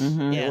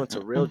 Hmm. They Yeah. went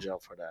to real jail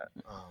for that.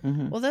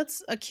 Hmm. Well,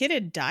 that's a kid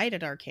had died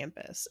at our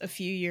campus a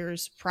few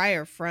years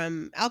prior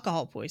from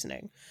alcohol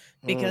poisoning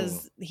Mm.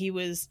 because he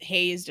was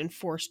hazed and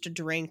forced to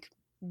drink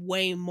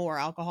way more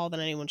alcohol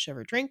than anyone should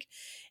ever drink.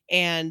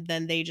 And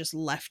then they just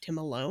left him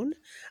alone.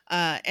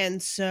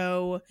 And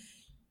so,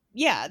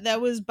 yeah,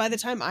 that was by the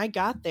time I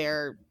got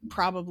there,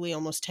 probably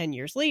almost 10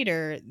 years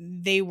later,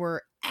 they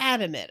were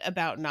adamant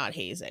about not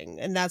hazing.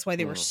 And that's why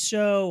they were Mm.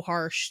 so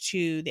harsh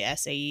to the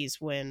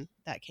SAEs when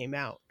that came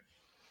out.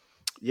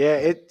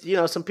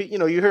 Yeah, some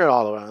people, you hear it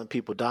all around,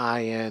 people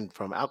dying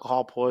from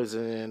alcohol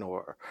poisoning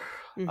or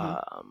Hmm.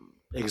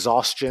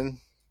 exhaustion.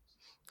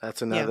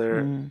 That's Yeah.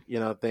 another,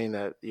 Hmm. thing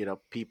that,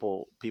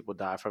 people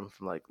die from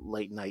like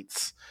late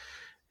nights.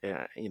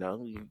 Yeah,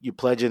 you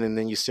pledge it and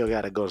then you still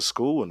got to go to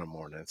school in the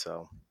morning.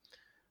 So,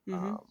 Hmm.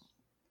 um,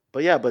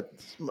 but yeah,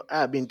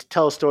 I mean, to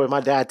tell a story, my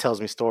dad tells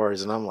me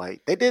stories and I'm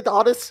like, they did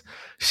all this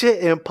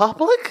shit in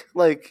public?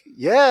 Like,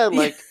 yeah,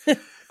 like,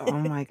 Oh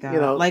my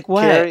God. Like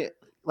what?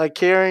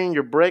 carrying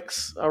your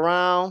bricks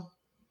around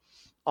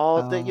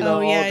all day, Oh. Oh,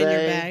 all yeah, in your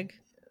day. bag.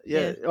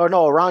 Yeah, Yeah. or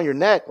no, around your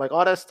neck, like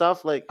all that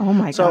stuff. Like, Oh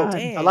my so God.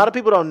 a lot of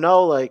Dang. people don't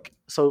know. Like,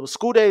 so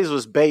School Days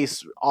was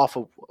based off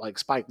of like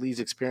Spike Lee's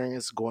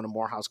experience going to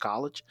Morehouse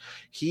College.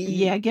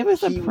 Yeah, He give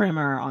us a he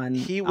primer on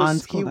he on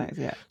was school he days.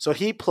 Yeah. so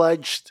he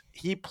pledged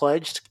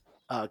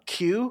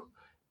Q,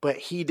 but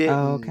he Oh, didn't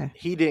okay.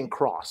 he didn't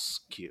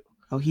cross Q.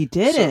 Oh, he So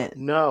didn't.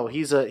 no,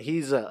 he's a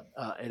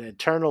an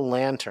eternal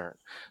lantern.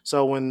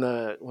 So when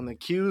the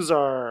Qs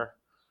are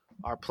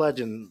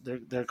pledging,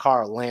 they're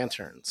called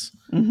lanterns.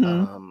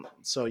 Hmm.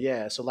 So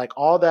yeah, so like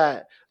all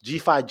that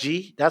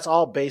G5G, that's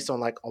all based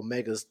on like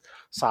Omega's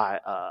side,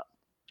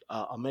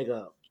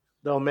 Omega,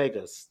 the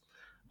Omegas.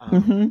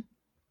 Um, Hmm.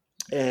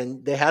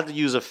 and they had to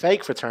use a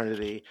fake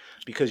fraternity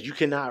because you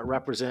cannot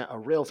represent a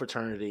real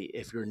fraternity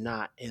if you're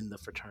not in the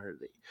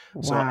fraternity.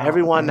 So Wow.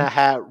 everyone Okay. that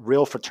had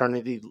real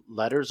fraternity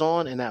letters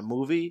on in that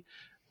movie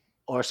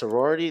or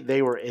sorority,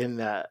 they were in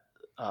that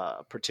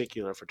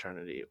particular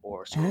fraternity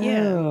or sorority.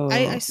 Yeah.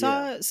 I Oh. Yeah.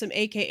 saw some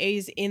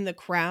AKAs in the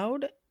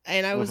crowd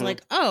and I was Hmm.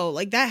 like, oh,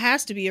 like that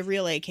has to be a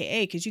real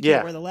AKA because you can't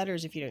Yeah. wear the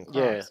letters if you didn't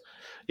Yeah. cross.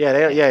 Yeah,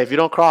 Yeah. yeah. If you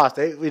don't cross,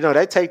 they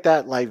take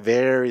that like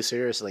very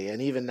seriously.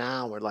 And even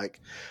now, we're like,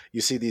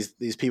 you see these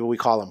people, we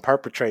call them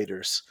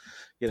perpetrators,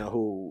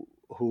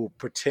 who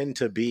pretend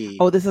to be.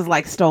 Oh, this is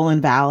like stolen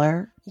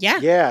valor. Yeah.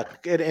 Yeah,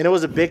 and it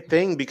was a big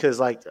thing because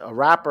like a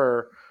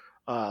rapper,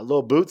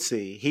 Lil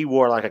Bootsy, he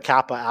wore like a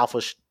Kappa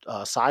Alpha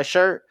Psi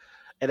shirt,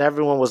 and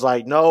everyone was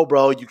like, "No,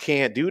 bro, you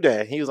can't do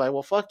that." He was like,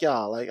 "Well, fuck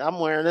y'all. Like, I'm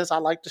wearing this. I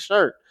like the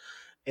shirt."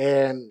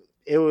 And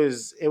it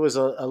was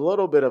a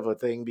little bit of a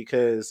thing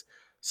because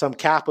some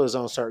Kappas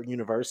on certain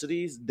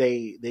universities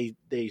they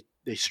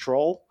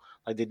stroll,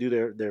 Like they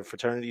do their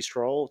fraternity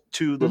stroll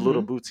to the Mhm.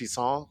 Little Bootsy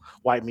song,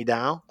 "Wipe Me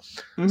Down."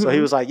 So Mhm. he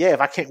was like, "Yeah, if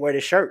I can't wear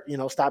this shirt,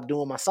 stop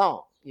doing my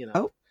song."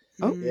 Oh.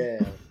 Oh. Yeah,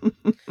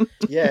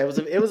 yeah. It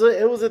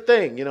was a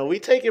thing. We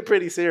take it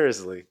pretty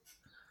seriously.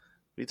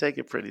 We take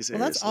it pretty seriously.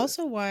 Well, that's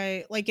also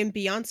why, like in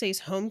Beyonce's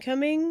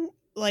Homecoming,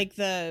 like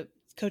the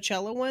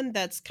Coachella one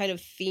that's kind of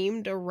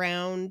themed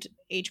around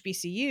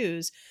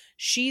HBCUs,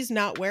 she's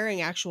not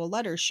wearing actual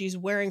letters. She's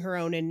wearing her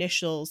own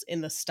initials in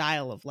the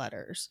style of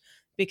letters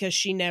because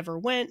she never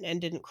went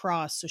and didn't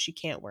cross, so she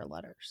can't wear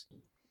letters.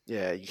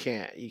 Yeah, you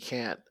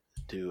can't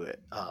do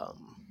it.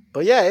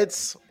 But yeah,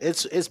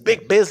 it's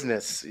big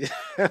business.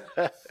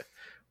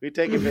 We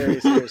take it very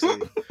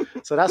seriously.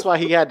 So that's why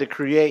he had to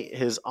create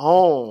his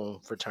own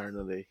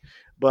fraternity.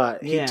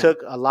 But he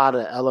took a lot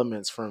of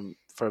elements from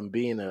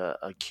being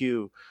a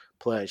Q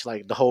pledge,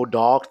 like the whole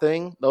dog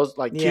thing. Those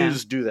like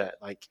Qs do that.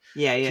 Like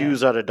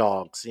Qs are the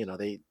dogs.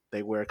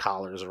 They wear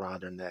collars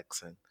around their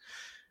necks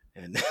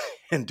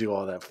and do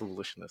all that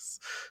foolishness.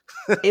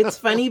 It's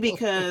funny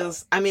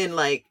because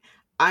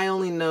I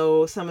only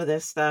know some of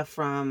this stuff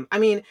from.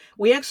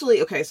 We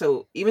actually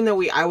so even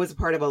though I was a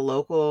part of a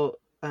local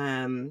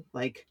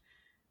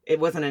it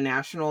wasn't a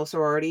national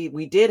sorority,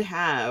 we did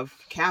have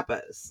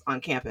Kappas on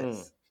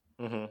campus.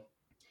 Mm-hmm.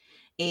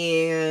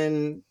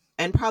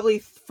 And probably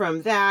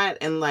from that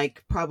and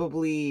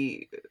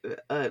probably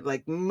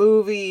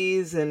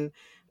movies and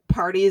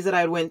parties that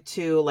I went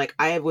to,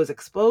 I was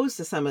exposed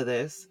to some of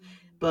this,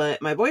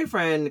 but my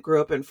boyfriend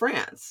grew up in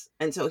France,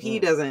 and so he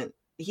doesn't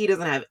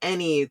have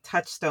any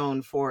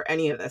touchstone for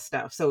any of this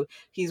stuff. So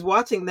he's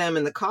watching them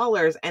in the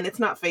collars and it's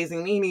not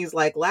phasing me, and he's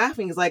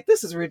laughing. He's like,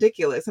 "This is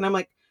ridiculous." And I'm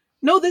like,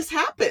 "No, this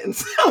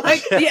happens."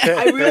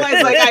 I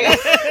realized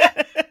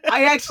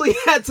I actually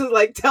had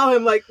to tell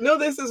him "No,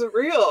 this is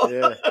real.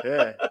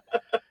 Yeah.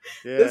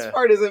 This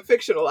part isn't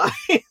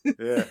fictionalized."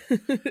 Yeah.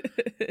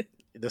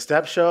 The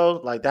step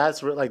show, that's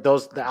the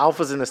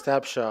alphas in the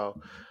step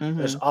show.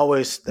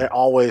 Mhm. They're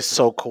always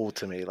so cool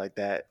to me. Like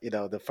that,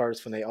 the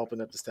first when they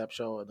open up the step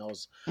show and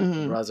those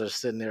Mhm. brothers are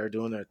sitting there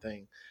doing their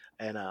thing,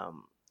 and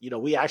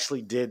we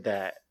actually did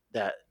that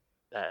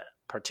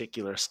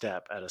particular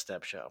step at a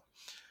step show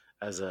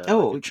as a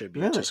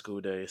tribute to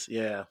School Days.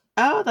 Yeah.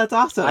 Oh, that's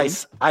awesome.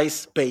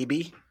 Ice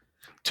baby,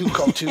 too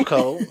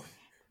cold.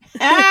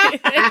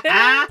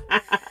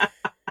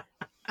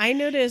 I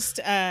noticed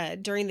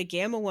during the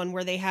Gamma one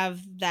where they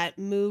have that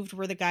moved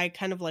where the guy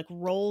kind of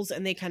rolls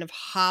and they kind of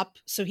hop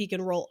so he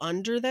can roll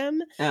under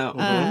them.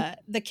 Oh.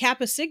 The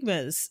Kappa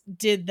Sigmas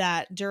did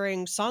that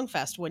during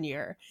Songfest one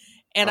year.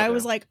 And I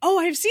was like, "Oh,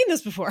 I've seen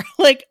this before."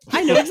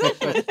 I know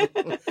exactly.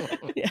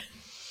 Yeah.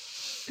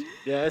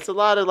 Yeah, it's a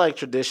lot of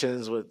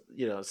traditions with,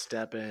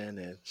 stepping,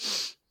 and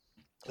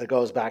it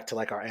goes back to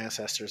our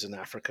ancestors in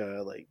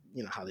Africa,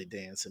 how they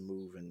dance and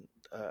move and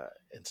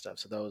stuff.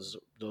 So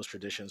those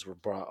traditions were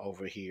brought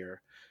over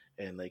here,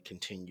 and they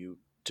continue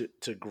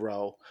to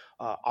grow.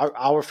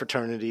 Our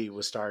fraternity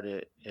was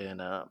started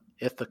in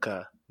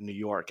Ithaca, New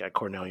York, at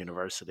Cornell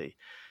University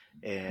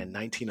in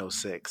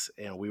 1906,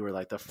 and we were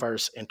the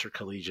first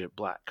intercollegiate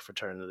Black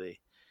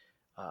fraternity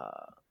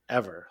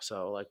ever.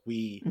 So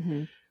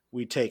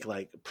we take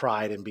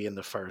pride in being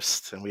the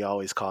first, and we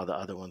always call the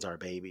other ones our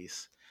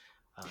babies.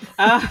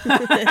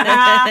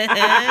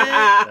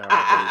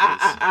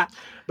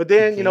 But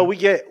then we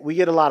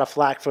get a lot of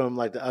flack from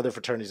the other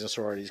fraternities and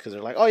sororities because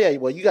they're like, "Oh yeah,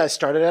 well you guys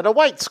started at a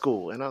white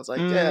school," and I was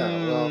like,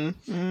 "Yeah, well,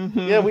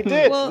 yeah, we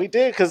did, we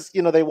did because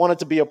they wanted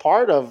to be a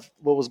part of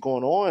what was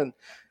going on,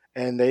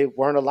 and they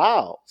weren't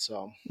allowed."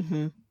 So,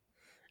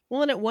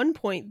 well, and at one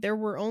point there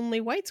were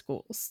only white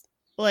schools.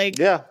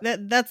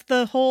 That's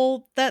the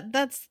whole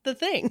that's the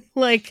thing.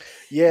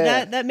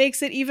 That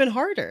makes it even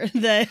harder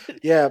that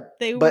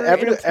they were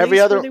in a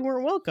place where they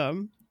weren't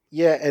welcome.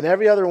 Yeah, and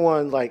every other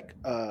one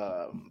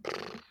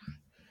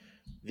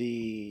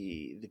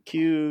the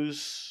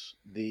Qs,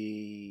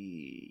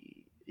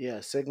 the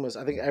Sigmas,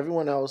 I think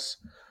everyone else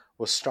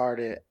was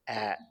started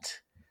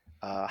at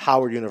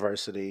Howard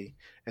University,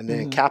 and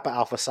then Kappa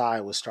Alpha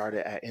Psi was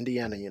started at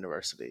Indiana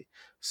University.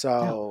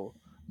 So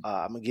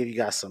I'm gonna give you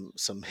guys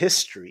some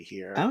history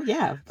here. Oh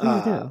yeah,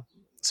 please do.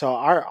 So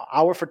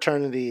our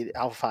fraternity,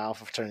 Alpha Phi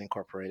Alpha Fraternity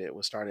Incorporated,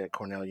 was started at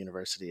Cornell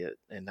University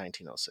in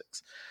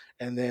 1906,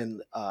 and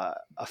then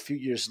a few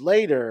years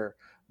later,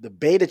 the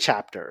Beta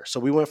chapter. So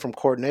we went from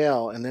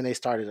Cornell, and then they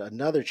started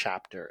another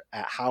chapter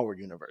at Howard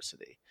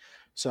University.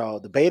 So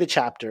the Beta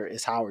chapter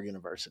is Howard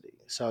University.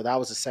 So that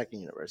was the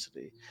second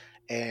university,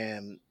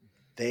 and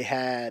they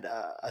had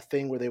a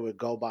thing where they would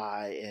go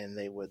by and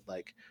they would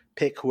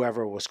pick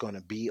whoever was going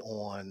to be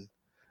on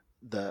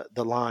the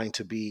line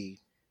to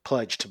be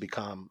pledged to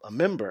become a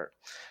member.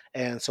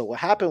 And so what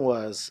happened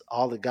was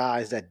all the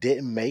guys that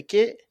didn't make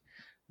it,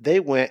 they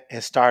went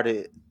and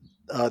started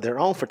their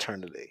own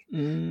fraternity.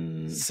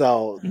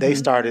 So they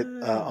started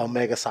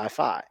Omega Psi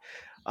Phi,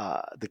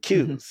 the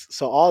Qs.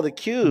 So all the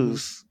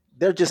Qs,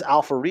 they're just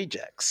alpha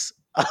rejects.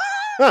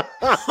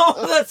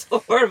 Oh, that's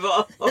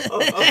horrible.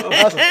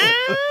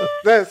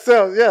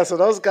 So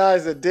those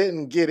guys that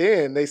didn't get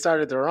in, they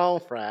started their own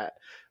frat.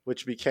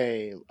 which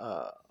became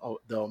the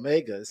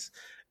Omegas,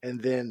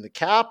 and then the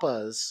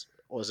Kappas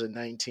was in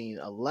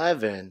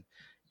 1911,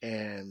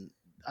 and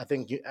I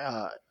think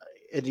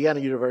Indiana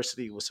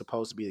University was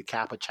supposed to be the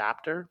Kappa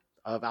chapter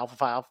of Alpha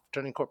Phi Alpha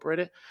Fraternity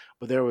Incorporated,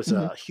 but there was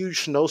a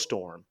huge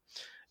snowstorm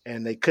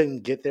and they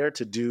couldn't get there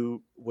to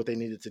do what they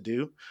needed to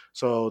do.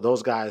 So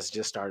those guys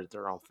just started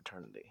their own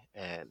fraternity.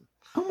 And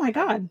oh my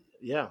God.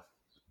 Yeah.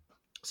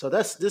 So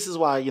this is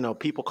why, you know,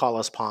 people call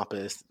us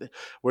pompous.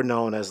 We're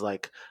known as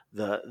like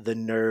the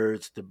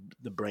nerds,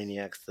 the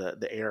brainiacs,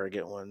 the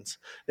arrogant ones.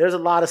 There's a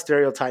lot of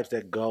stereotypes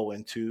that go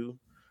into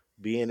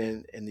being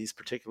in these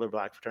particular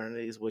Black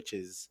fraternities,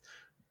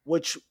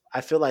 which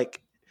I feel like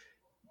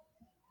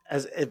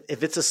as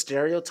if it's a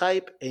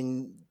stereotype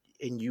and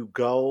you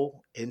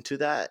go into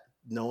that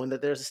knowing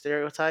that there's a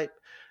stereotype,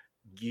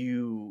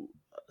 you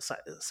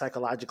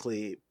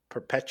psychologically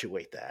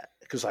perpetuate that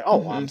because like,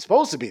 oh, I'm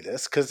supposed to be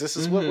this because this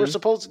is what we're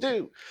supposed to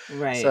do.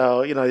 Right.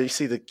 So, you know, you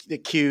see the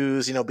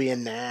Qs, you know,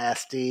 being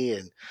nasty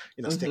and,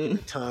 you know, sticking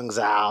their tongues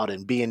out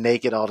and being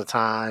naked all the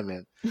time.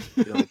 And,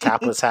 you know, the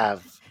Kappas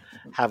have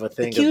a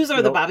thing. The Qs of,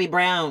 are the Bobby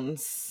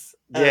Browns.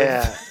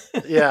 Yeah.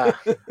 Yeah.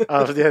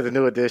 The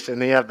new edition.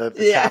 Then you have the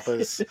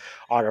Kappas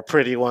are the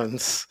pretty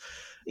ones.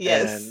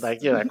 Yes. And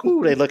like, you're like,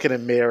 ooh, they looking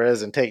in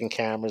mirrors and taking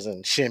cameras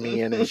and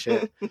shimmying and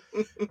shit.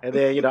 And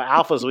then, you know,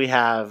 alphas, we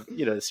have,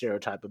 you know, the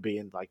stereotype of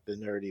being like the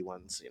nerdy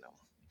ones, you know,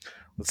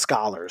 with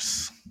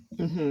scholars.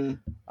 And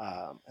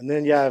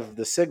then you have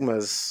the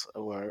sigmas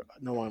where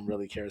no one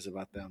really cares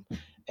about them.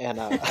 And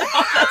that's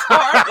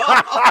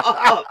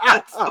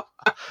horrible.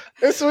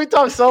 So we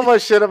talk so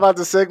much shit about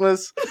the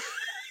sigmas.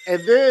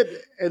 And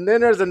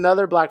then there's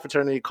another Black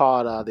fraternity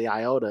called the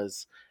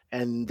Iotas.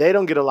 And they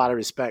don't get a lot of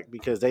respect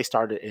because they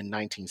started in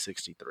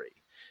 1963.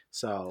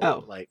 So,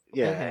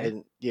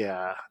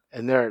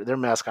 and their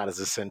mascot is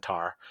a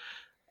centaur.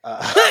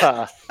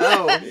 That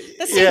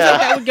seems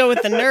like I would go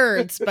with the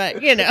nerds,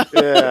 but you know.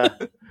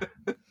 But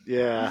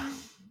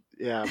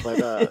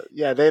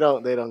they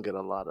don't get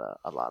a lot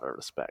of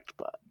respect.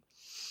 But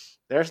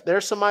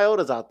there's some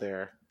Iotas out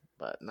there,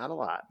 but not a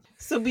lot.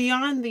 So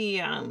beyond the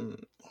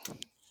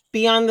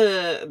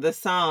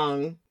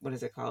song, what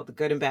is it called? The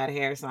Good and Bad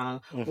Hair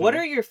song. What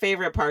are your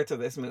favorite parts of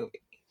this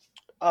movie?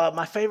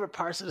 My favorite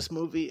parts of this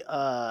movie,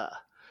 I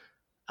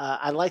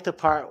like the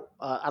part,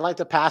 I like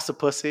the pass the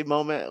pussy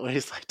moment when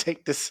he's like,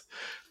 take this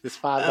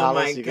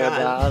 $5 you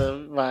got out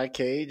of my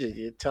cage, and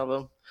you tell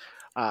him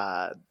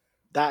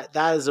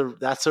that's a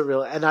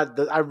real, and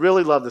I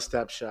really love the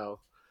step show.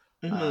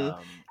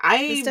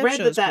 I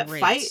read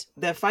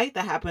that fight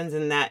that happens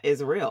in that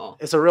is real.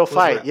 It's a real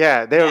fight.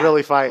 Yeah, they were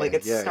really fighting. Like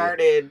it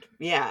started.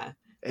 Yeah.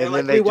 And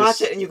like we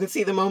watch it and you can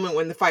see the moment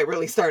when the fight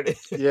really started.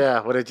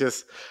 When it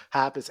just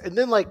happens. And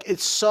then like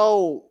it's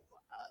so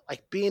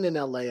like being in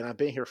LA, and I've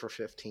been here for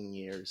 15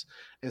 years,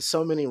 and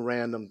so many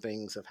random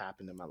things have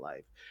happened in my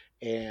life.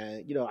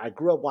 And, you know, I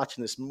grew up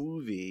watching this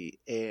movie,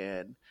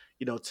 and,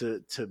 you know,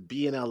 to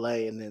be in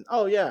LA, and then,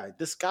 oh yeah,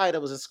 this guy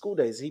that was in School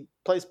Days, he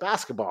plays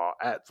basketball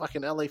at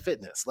fucking LA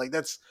Fitness. Like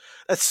that's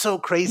so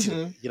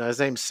crazy. You know, his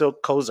name's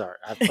Silk Cozart.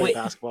 I've played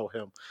basketball with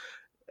him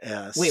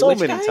so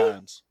many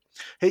times.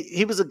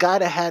 He was a guy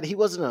that he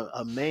wasn't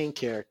a main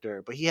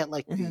character, but he had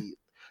like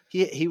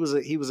he was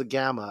a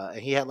gamma,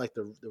 and he had like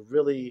the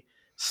really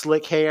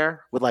slick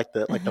hair with like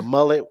the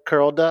mullet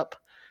curled up.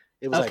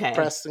 It was like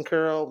pressed and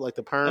curled, like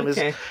the perm.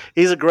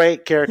 He's a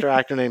great character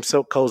actor named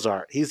Silk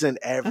Cozart. He's in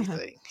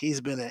everything.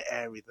 He's been in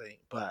everything.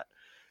 But,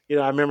 you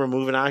know, I remember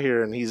moving out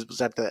here, and he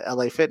was at the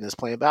LA Fitness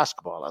playing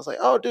basketball. I was like,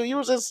 oh, dude, you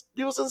was in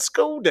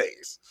School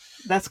Days.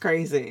 That's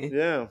crazy.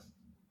 Yeah.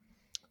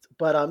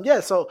 But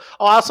so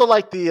I also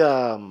like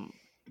the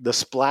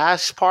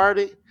splash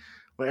party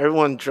where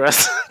everyone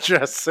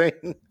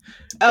dressing.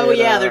 Oh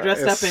they're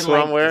dressed up in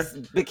swimwear,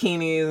 like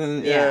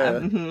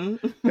bikinis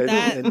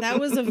and that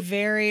was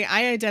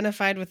I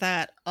identified with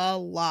that a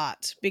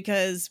lot,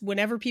 because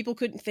whenever people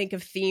couldn't think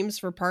of themes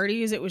for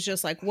parties, it was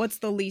just like, what's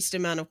the least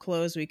amount of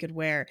clothes we could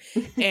wear?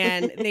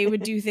 And they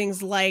would do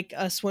things like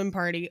a swim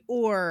party,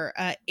 or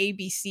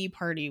ABC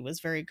party was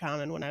very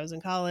common when I was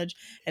in college,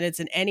 and it's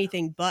an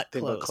anything but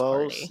clothes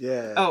party.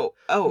 Yeah.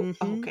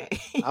 Okay.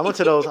 I went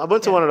to those. I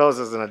went to one of those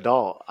as an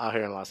adult out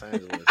here in Los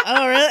Angeles.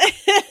 Oh, really?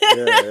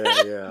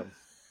 Yeah.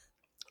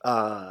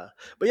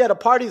 But yeah, the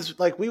parties,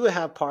 like we would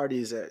have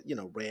parties at, you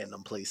know,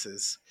 random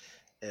places.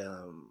 We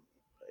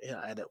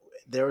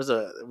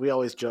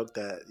always joke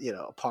that, you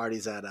know,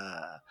 parties at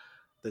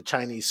the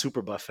Chinese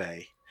super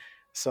buffet.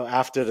 So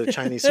after the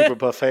Chinese super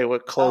buffet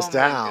would close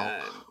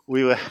down,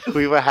 we would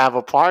have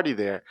a party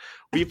there.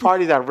 We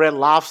partied at Red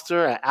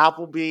Lobster, at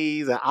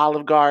Applebee's, at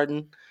Olive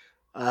Garden.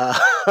 We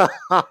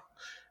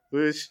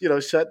would, you know,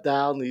 shut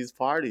down these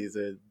parties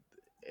and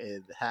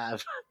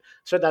have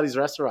shut down these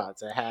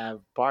restaurants and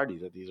have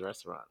parties at these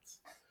restaurants.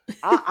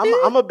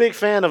 I'm a big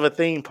fan of a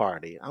theme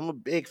party. I'm a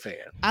big fan.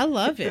 I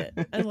love it.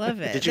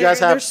 Did you guys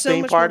have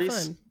theme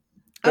parties?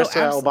 At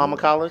Obama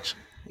College?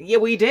 Yeah,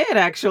 we did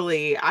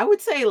actually. I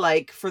would say,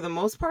 like, for the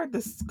most part,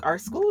 our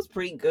school is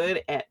pretty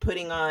good at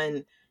putting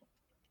on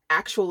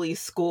actually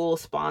school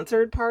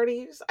sponsored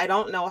parties. I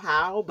don't know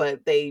how,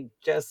 but they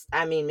just,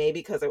 I mean,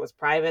 maybe because it was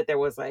private, there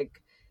was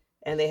like,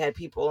 and they had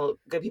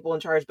good people in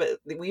charge, but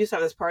we used to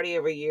have this party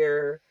every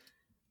year.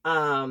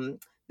 Um,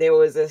 there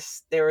was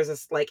this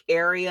like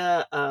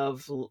area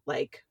of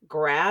like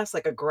grass,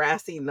 like a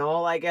grassy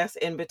knoll, I guess,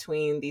 in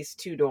between these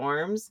two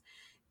dorms.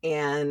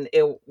 And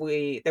there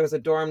was a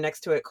dorm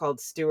next to it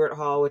called Stewart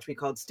Hall, which we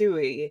called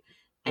Stewie.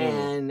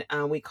 And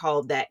we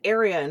called that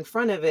area in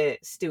front of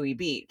it Stewie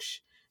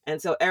Beach. And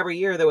so every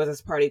year there was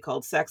this party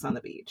called Sex on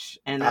the Beach,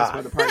 and that's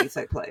where the party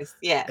took place.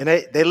 Yeah. And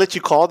they let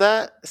you call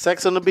that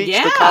Sex on the Beach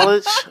Yeah. to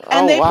college?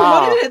 And they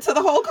wow. promoted it to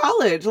the whole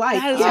college. Like,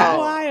 That is yeah.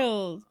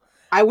 wild.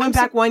 I went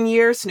back one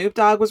year. Snoop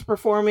Dogg was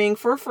performing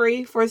for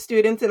free for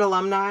students and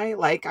alumni.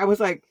 Like, I was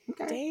like,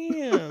 okay.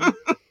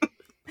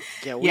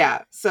 Damn.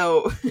 Yeah.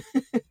 So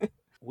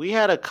We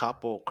had a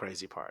couple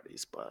crazy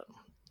parties, but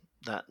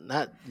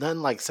nothing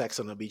like Sex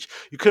on the Beach.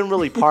 You couldn't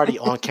really party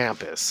on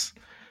campus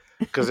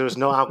because there was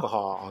no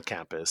alcohol on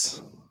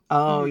campus.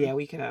 oh yeah,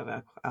 we could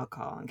have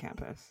alcohol on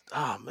campus.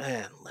 Oh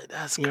man, like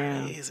that's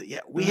Yeah. crazy. Yeah,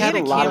 We we had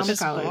a a lot campus of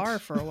college. bar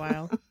for a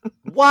while.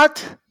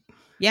 what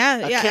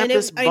Yeah, a yeah.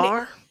 campus and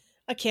bar.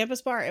 a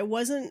campus bar. It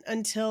wasn't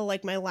until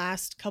like my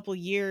last couple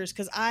years,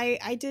 because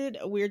I did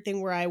a weird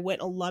thing where I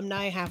went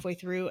alumni halfway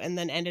through and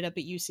then ended up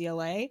at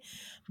UCLA.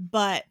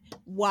 But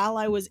while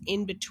I was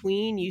in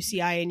between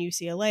UCI and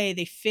UCLA,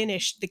 they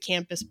finished the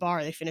campus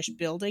bar. They finished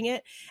building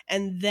it,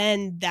 and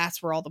then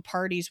that's where all the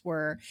parties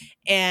were.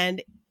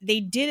 And they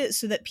did it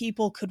so that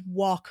people could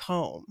walk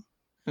home,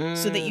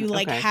 so that you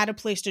like okay. had a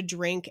place to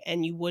drink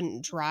and you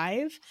wouldn't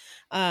drive.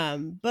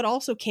 But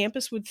also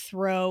campus would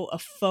throw a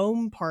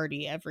foam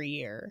party every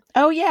year.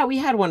 Oh yeah, we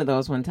had one of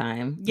those one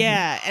time.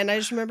 Yeah, and I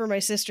just remember my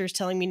sisters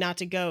telling me not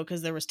to go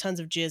because there was tons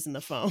of jizz in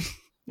the foam.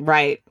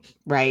 Right.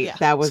 Yeah.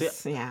 That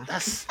was yeah.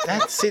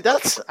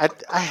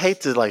 I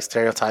hate to like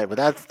stereotype,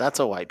 but that's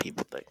a white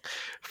people thing.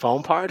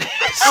 Foam parties.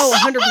 Oh,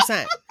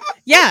 100%.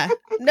 Yeah.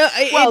 No,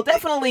 Well,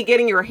 definitely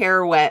getting your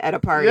hair wet at a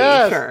party.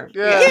 Yes, Sure.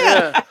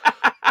 yeah.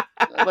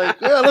 Like,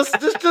 yeah, let's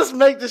just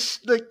make this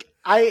like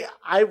I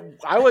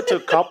went to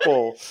a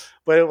couple,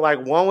 but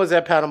like one was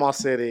at Panama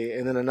City,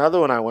 and then another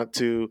one I went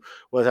to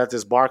was at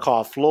this bar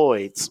called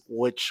Floyd's,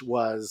 which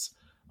was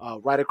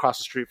right across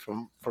the street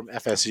from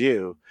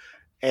FSU.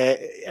 And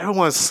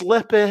everyone's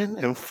slipping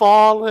and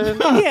falling.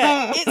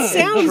 yeah, it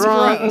sounds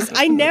Drunk. gross.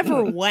 I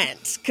never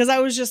went because I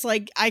was just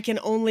like, I can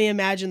only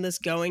imagine this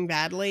going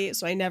badly,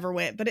 so I never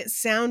went. But it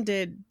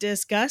sounded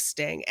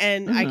disgusting,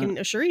 and I can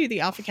assure you, the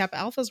Alpha Kappa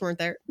Alphas weren't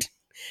there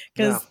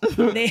because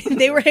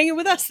they were hanging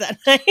with us that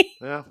night.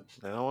 Yeah,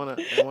 they don't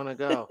want to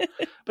go.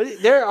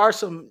 But there are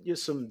some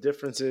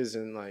differences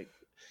in like,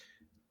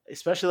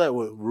 especially like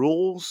with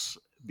rules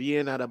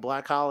being at a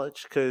black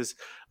college, because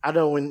I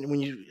know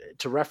when you,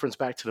 to reference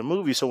back to the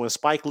movie, so when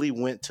Spike Lee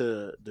went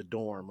to the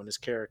dorm, when his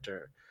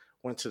character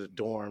went to the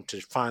dorm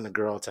to find a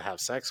girl to have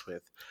sex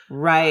with,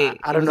 Right.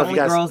 I don't know if you only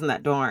guys, girls in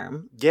that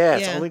dorm.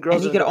 yes, Yeah. only girls,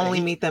 And he could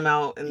only meet them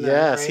out in the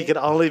yes, he right? could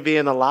only be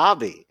in the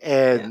lobby,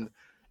 and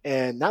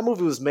that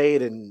movie was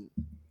made in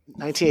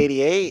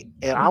 1988,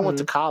 and I went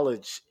to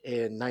college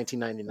in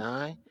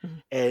 1999,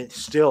 and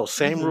still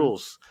same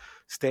rules,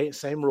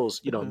 same rules.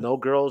 You know, no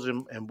girls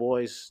and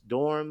boys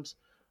dorms,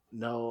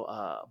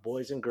 no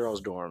boys and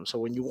girls dorms. So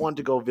when you wanted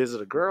to go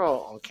visit a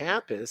girl on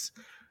campus,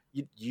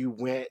 you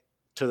went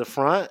to the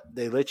front.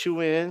 They let you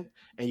in,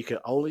 and you could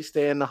only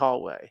stay in the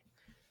hallway.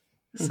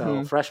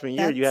 So freshman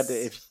year, you had to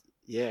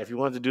if you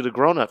wanted to do the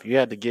grown up, you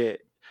had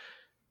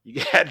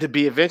to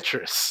be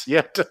adventurous. You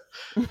had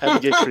to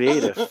get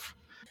creative.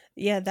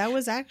 Yeah, that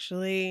was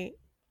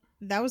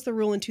the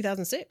rule in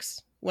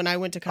 2006 when I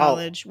went to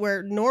college,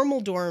 where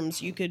normal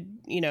dorms, you could,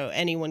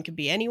 anyone could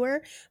be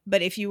anywhere.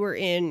 But if you were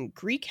in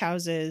Greek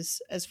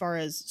houses, as far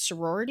as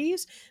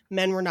sororities,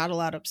 men were not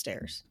allowed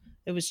upstairs.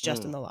 It was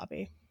just in the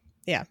lobby.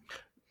 Yeah.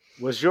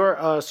 Was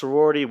your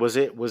sorority, was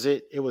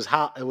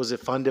it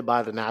funded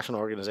by the national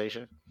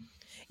organization?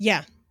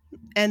 Yeah.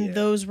 And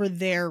those were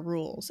their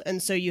rules.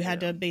 And so you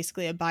had to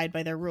basically abide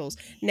by their rules.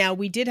 Now,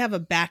 we did have a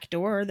back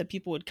door that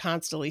people would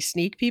constantly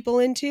sneak people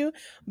into,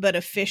 but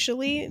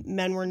officially,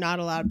 men were not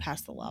allowed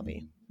past the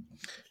lobby.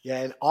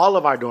 Yeah, and all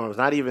of our dorms,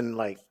 not even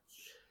like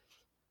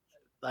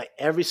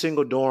every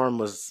single dorm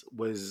was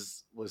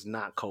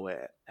not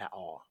co-ed at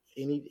all.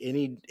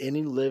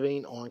 Any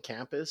living on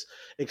campus,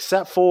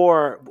 except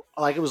for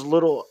like it was a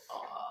little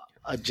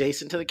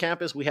adjacent to the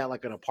campus, we had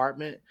like an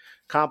apartment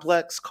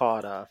complex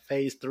called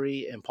Phase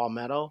 3 in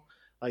Palmetto.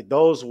 Like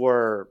those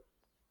were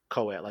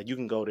co-ed. Like you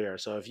can go there.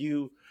 So if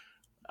you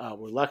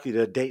were lucky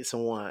to date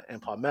someone in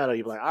Palmetto,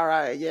 you'd be like, all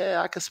right, yeah,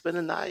 I could spend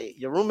the night.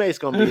 Your roommate's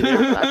gonna be there.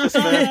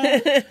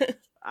 But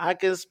I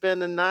can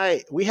spend the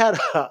night. We had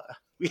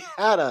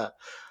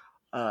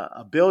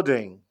a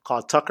building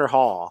called Tucker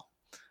Hall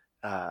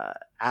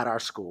at our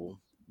school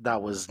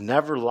that was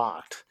never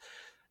locked.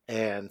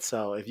 And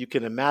so if you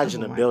can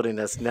imagine a building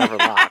that's never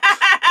locked,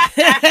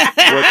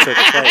 what took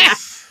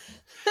place.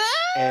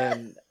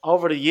 And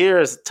over the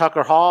years,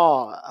 Tucker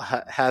Hall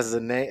has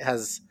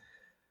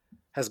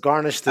has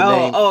garnished the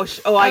name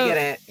I get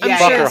it. I'm Yeah,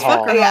 sure Fucker it's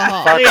Hall. Fucker yeah.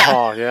 Hall. Fucker Yeah.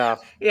 Hall, yeah.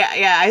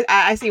 Yeah,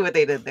 I see what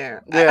they did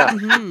there. Yeah.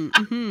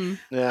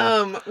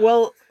 Mm-hmm.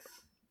 Well,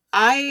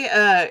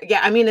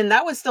 I mean, and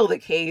that was still the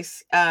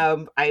case.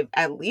 I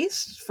at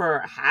least for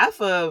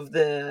half of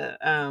the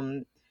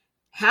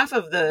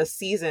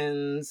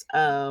seasons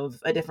of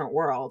A Different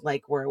World,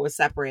 like where it was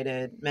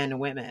separated men and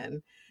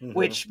women, Mhm.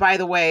 which, by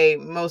the way,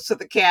 most of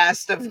the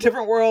cast of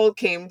Different World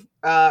came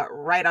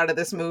right out of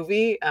this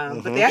movie.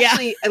 But they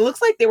actually, it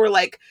looks like they were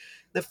like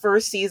the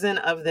first season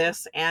of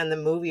this and the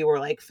movie were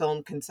like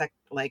filmed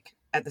like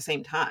at the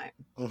same time,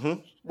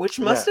 which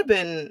must have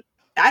been,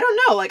 I don't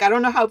know. Like, I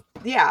don't know how,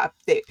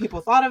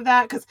 people thought of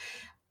that. Cause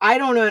I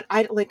don't know.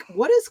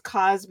 What is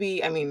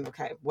Cosby? I mean,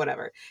 okay,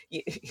 whatever.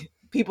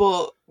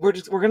 People, we're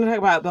going to talk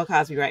about Bill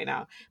Cosby right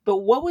now, but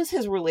what was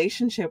his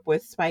relationship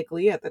with Spike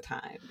Lee at the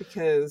time?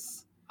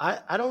 Because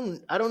I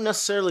don't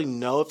necessarily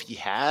know if he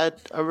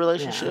had a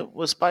relationship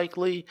with Spike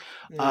Lee.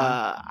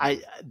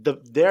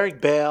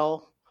 Derek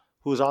Bale,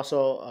 who is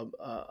also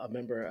a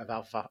member of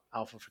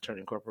Alpha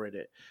Fraternity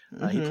Incorporated,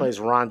 he plays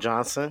Ron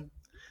Johnson,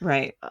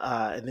 right?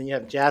 And then you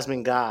have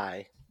Jasmine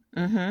Guy,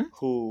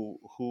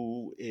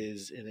 who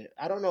is in it.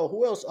 I don't know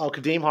who else. Oh,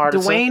 Kadeem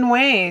Hardison, Dwayne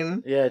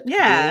Wayne, yeah.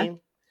 Kadeem.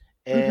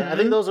 And I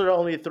think those are the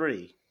only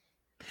three.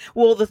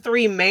 Well, the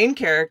three main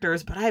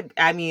characters, but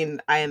I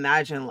mean, I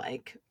imagine,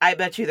 like, I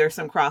bet you there's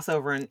some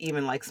crossover and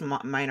even like some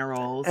minor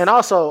roles. And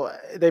also,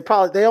 they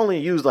only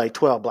use like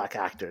 12 black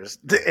actors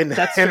That's in true.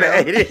 the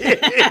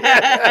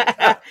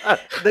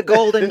 80s. The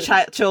golden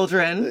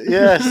children.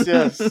 Yes.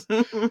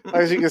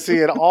 As you can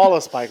see in all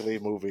of Spike Lee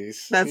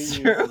movies. That's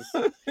true.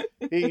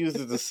 He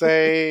uses the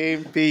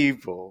same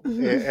people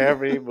in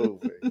every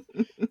movie.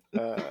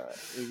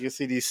 You can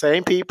see these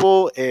same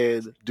people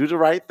in Do the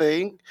Right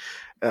Thing,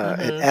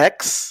 in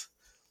X.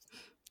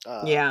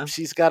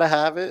 She's Gotta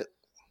Have It.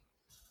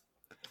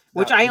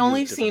 Which I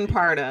only seen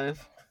part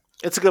of.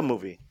 It's a good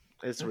movie.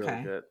 It's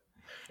really good.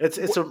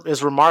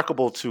 It's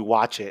remarkable to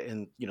watch it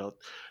and,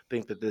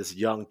 think that this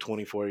young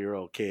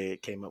 24-year-old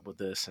kid came up with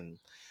this and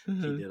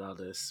he did all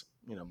this,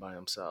 by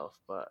himself.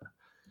 But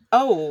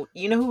oh,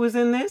 you know who was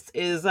in this?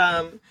 Is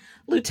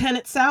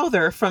Lieutenant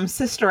Souther from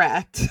Sister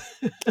Act.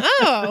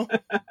 Oh.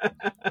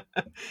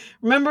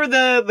 Remember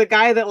the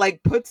guy that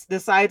like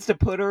decides to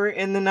put her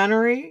in the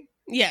nunnery?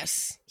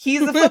 Yes.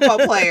 He's the football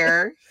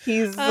player.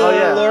 He's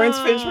Lawrence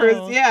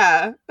Fishburne's.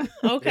 Yeah.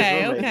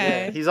 Okay.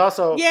 Yeah. He's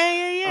also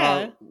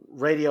Yeah.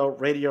 Radio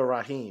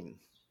Raheem.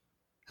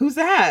 Who's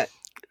that?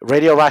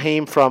 Radio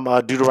Raheem from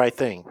Do the Right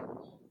Thing.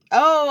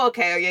 Oh,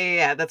 okay.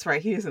 Yeah. That's right.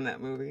 He was in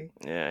that movie.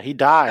 Yeah, he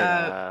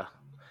died.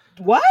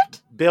 What?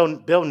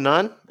 Bill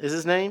Nunn is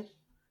his name.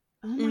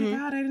 Oh my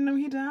God, I didn't know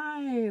he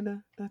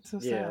died. That's so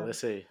sad. Yeah, let's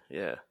see.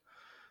 Yeah.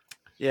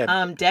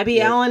 Debbie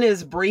Allen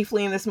is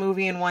briefly in this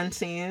movie in one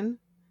scene.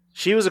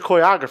 She was a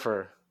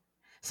choreographer.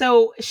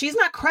 So she's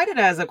not credited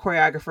as a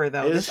choreographer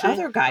though. Is this she?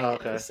 other guy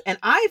is. And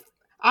I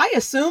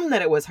assumed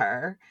that it was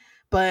her,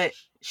 but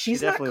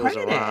she's not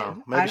credited. Was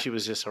around. Maybe she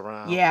was just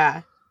around.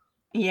 Yeah.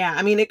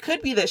 I mean, it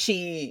could be that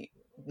she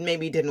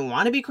maybe didn't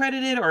want to be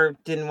credited or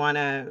didn't want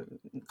to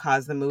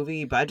cause the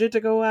movie budget to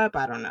go up.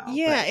 I don't know.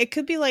 Yeah, it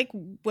could be like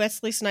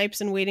Wesley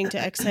Snipes in Waiting to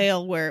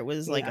Exhale, where it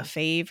was like a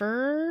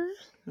favor.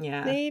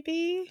 Yeah,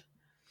 maybe.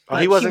 Oh,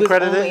 he wasn't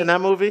credited in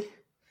that movie?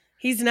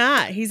 He's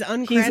not. He's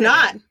uncredited. He's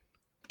not.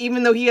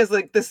 Even though he has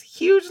like this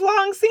huge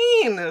long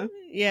scene.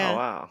 Yeah. Oh,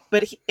 wow.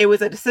 But it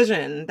was a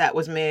decision that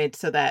was made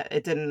so that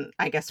it didn't,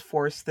 I guess,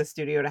 force the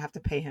studio to have to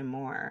pay him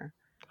more.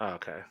 Oh,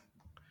 okay.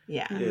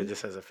 Yeah.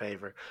 Just as a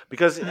favor.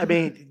 Because, I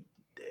mean,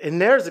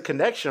 and there's a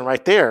connection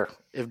right there.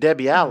 If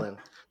Debbie Allen,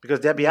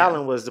 because Debbie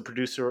Allen was the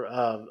producer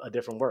of A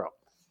Different World.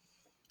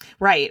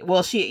 Right.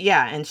 Well,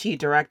 and she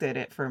directed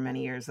it for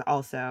many years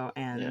also.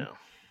 And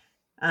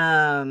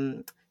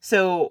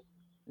so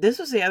this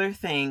was the other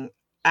thing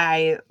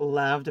I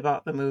loved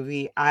about the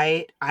movie.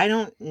 I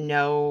don't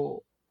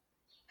know.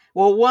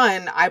 Well,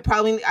 one, I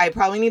probably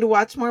need to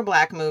watch more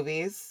black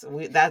movies.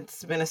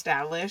 That's been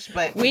established,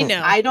 but we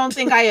know. I don't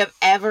think I have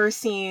ever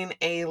seen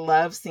a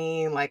love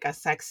scene, like a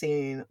sex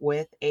scene,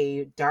 with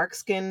a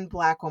dark-skinned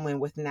black woman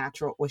with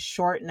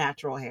short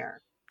natural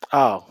hair.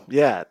 Oh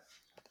yeah.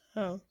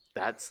 Oh,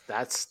 that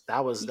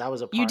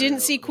was a part You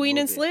didn't see the Queen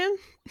movie. and Slim?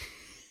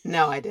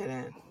 No, I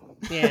didn't.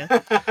 Yeah.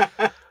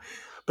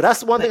 But that's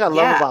the one thing I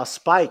love about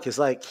Spike is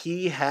like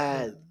he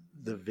had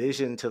the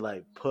vision to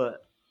like put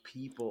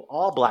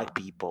all black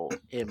people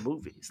in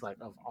movies, like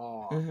of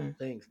all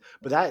things.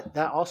 But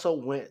that also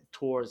went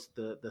towards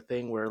the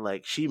thing where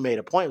like she made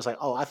a point. It was like,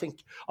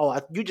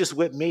 you just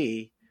with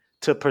me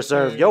to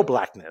preserve your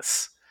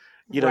blackness.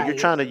 You know, you're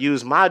trying to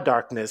use my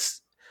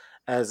darkness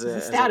as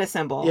a status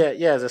symbol.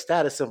 Yeah, as a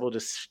status symbol to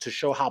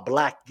show how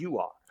black you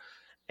are.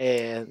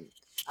 And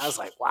I was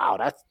like, wow,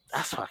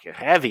 that's fucking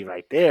heavy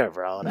right there,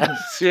 bro.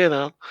 That's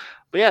But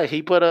yeah,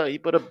 he put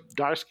a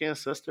dark skinned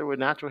sister with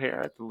natural hair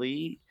at the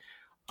lead.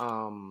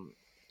 And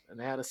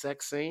they had a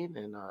sex scene.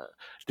 And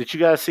did you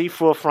guys see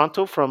Full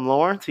Frontal from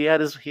Lawrence? He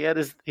had his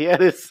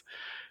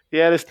He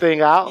had his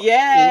thing out.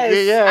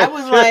 Yes. Yeah. I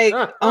was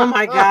like, oh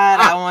my God,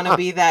 I want to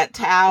be that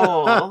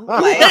towel.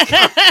 Like,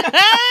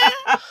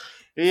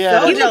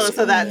 Yeah, so He jealous looks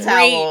of that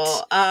great.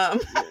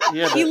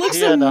 towel. He looks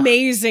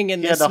amazing in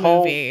he had this the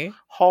whole- movie.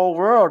 whole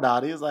world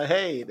out. He was like,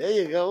 "Hey, there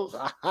you go."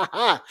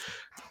 And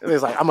he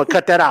was like, "I'm gonna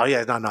cut that out."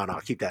 Yeah, no,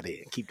 keep that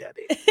in.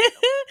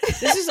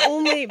 This is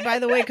only, by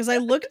the way, because I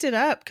looked it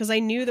up because I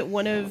knew that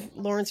one of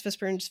Lawrence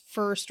Fishburne's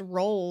first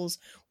roles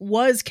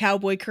was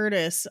Cowboy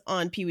Curtis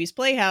on Pee-wee's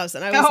Playhouse,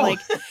 and I was like,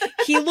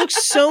 he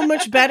looks so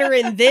much better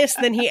in this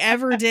than he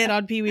ever did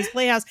on Pee-wee's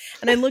Playhouse.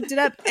 And I looked it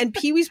up, and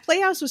Pee-wee's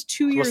Playhouse was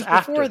 2 years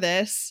after. before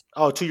this.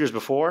 Oh, 2 years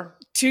before.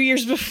 2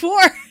 years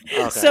before.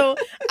 Okay. So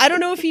I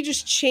don't know if he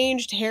just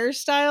changed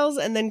hairstyles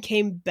and then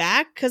came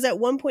back, because at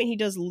one point he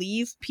does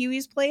leave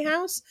Pee-wee's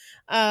Playhouse,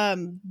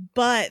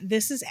 but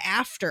this is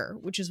after,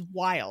 which is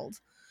wild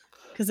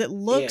because it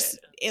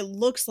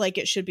looks like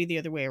it should be the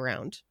other way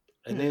around.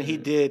 And then he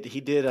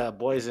did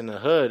Boys in the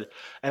Hood,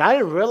 and I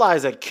didn't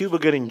realize that Cuba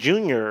Gooding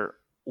Jr.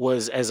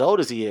 was as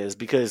old as he is,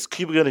 because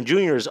Cuba Gooding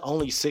Jr. is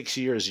only 6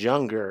 years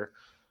younger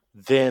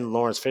than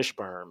Lawrence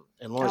Fishburne,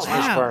 and Lawrence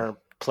Fishburne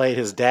played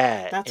his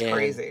dad. That's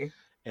crazy.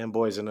 And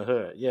Boys in the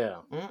Hood, yeah.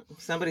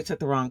 Somebody took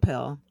the wrong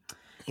pill.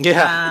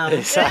 Yeah,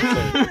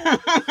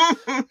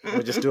 exactly.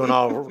 We're just doing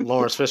all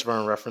Lawrence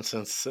Fishburne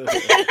references.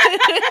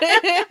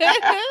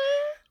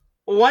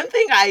 One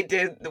thing I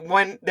did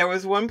when there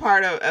was one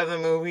part of the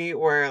movie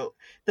where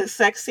the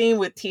sex scene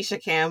with Tisha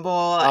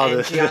Campbell and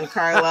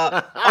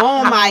Giancarlo.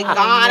 Oh my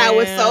God, I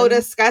was so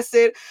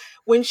disgusted.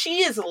 When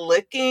she is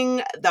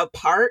licking the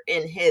part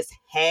in his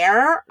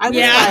hair, I was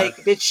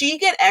like, did she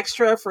get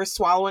extra for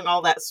swallowing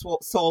all that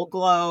soul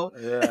glow?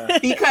 Yeah.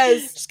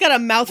 Because she's got a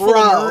mouthful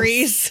of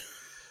Murray's.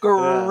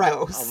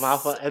 Gross.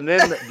 And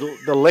then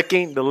the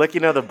licking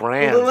of the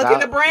brand. The licking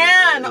the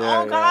brand.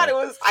 God, it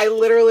was. I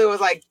literally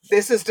was like,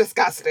 "This is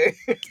disgusting."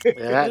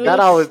 Yeah,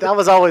 that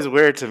was always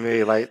weird to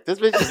me. Like, this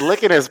bitch is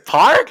licking his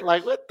part.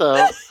 Like, what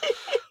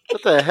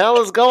the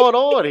hell is going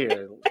on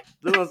here?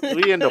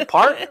 We into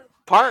part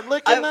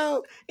licking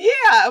now? Yeah,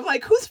 I'm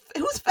like, whose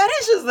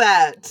fetish is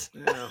that?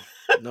 Yeah,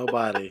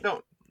 nobody.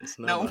 It's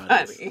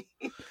nobody.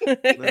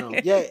 No.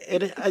 Yeah,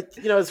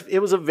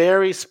 it was a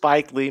very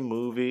Spike Lee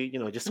movie.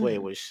 Just the way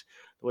it was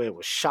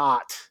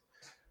shot,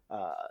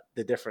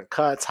 the different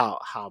cuts,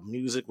 how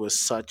music was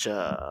such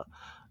a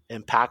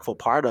impactful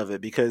part of it.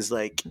 Because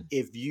like,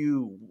 if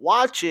you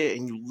watch it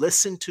and you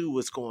listen to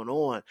what's going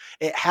on,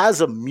 it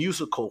has a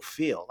musical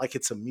feel, like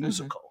it's a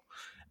musical.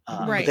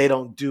 Right. But they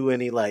don't do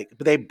any but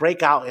they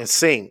break out and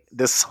sing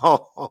this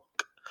song.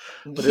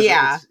 But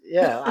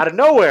out of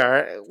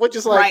nowhere, which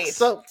is like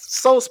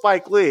so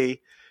Spike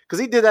Lee, because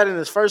he did that in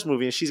his first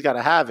movie, and She's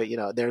Gotta Have It.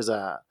 There's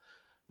a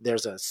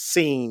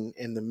scene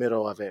in the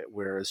middle of it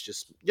where it's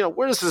just,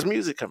 where does this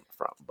music come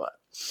from? But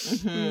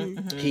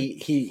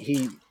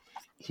he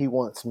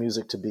wants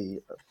music to be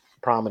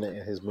prominent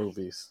in his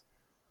movies.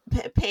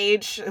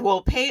 Paige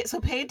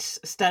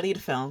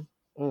studied film.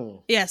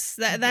 Yes,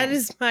 that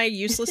is my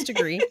useless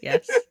degree.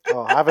 Yes.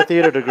 Oh, I have a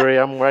theater degree.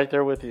 I'm right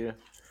there with you.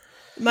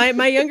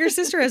 My younger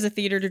sister has a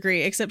theater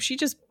degree, except she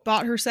just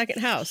bought her second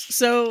house.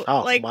 So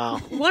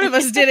one of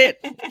us did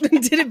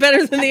it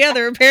better than the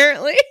other,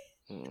 apparently.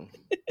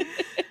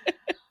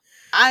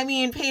 I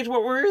mean, Paige,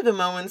 what were the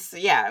moments?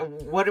 Yeah,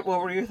 what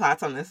were your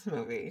thoughts on this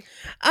movie?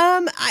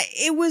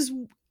 It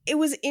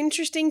was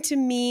interesting to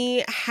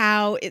me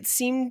how it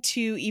seemed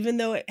to, even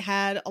though it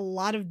had a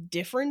lot of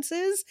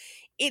differences,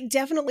 it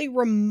definitely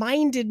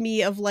reminded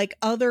me of like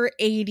other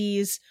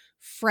 80s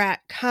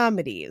frat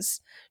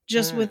comedies.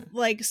 Just with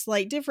like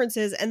slight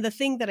differences. And the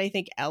thing that I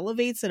think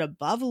elevates it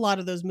above a lot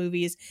of those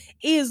movies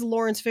is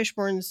Lawrence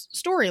Fishburne's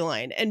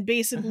storyline, and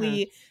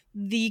basically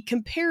the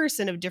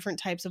comparison of different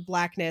types of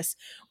blackness,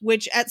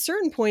 which at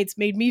certain points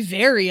made me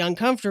very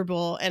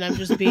uncomfortable. And I'm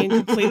just being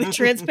completely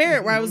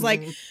transparent, where I was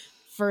like,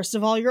 first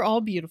of all, you're all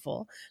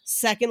beautiful.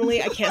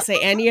 Secondly, I can't say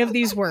any of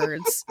these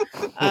words.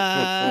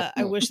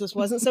 I wish this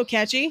wasn't so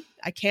catchy.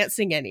 I can't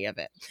sing any of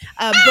it.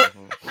 But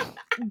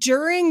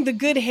during the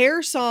Good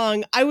Hair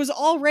song, I was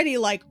already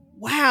like,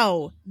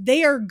 wow,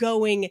 they are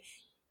going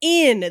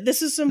in.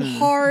 This is some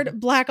hard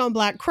black on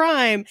black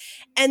crime.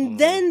 And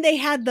then they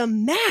had the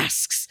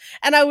masks.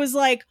 And I was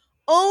like,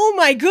 oh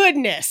my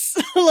goodness.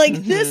 Like,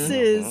 this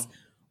is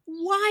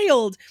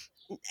wild.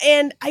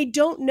 And I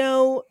don't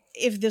know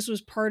if this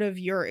was part of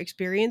your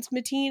experience,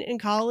 Mateen, in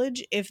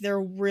college, if there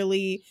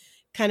really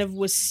kind of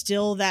was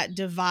still that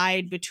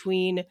divide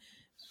between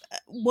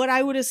what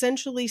I would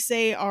essentially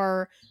say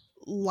are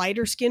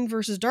lighter skin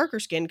versus darker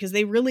skin, because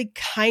they really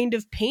kind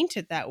of paint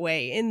it that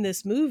way in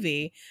this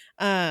movie,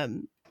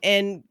 and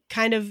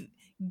kind of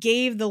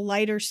gave the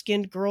lighter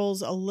skinned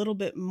girls a little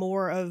bit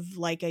more of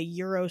like a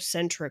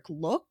Eurocentric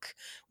look,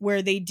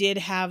 where they did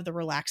have the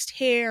relaxed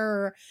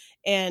hair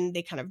and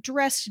they kind of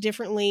dressed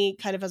differently,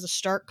 kind of as a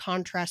stark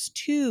contrast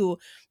to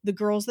the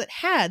girls that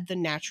had the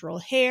natural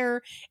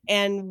hair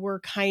and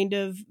were kind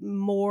of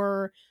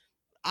more,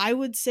 I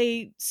would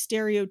say,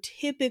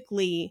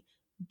 stereotypically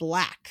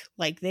black.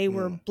 Like, they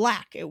were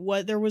black.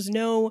 There was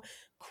no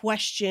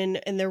question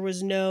and there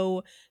was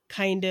no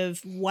kind of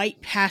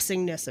white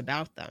passingness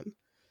about them.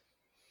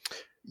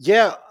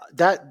 Yeah,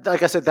 that,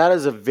 like I said, that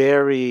is a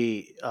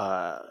very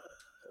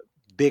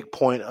big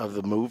point of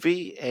the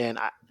movie, and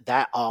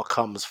that all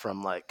comes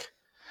from like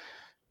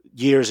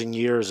years and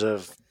years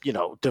of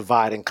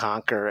divide and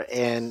conquer,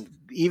 and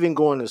even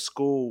going to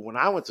school. When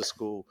I went to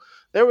school,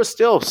 there was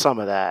still some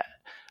of that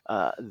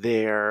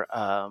there.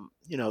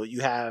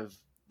 You have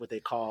what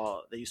they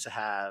used to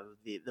have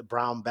the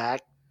brown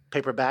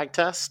paper bag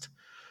test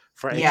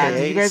for Yeah, AKAs.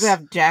 did you guys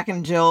have Jack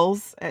and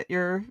Jill's at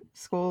your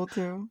school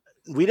too?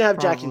 We didn't have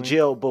Jack and Probably.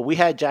 Jill, but we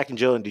had Jack and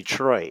Jill in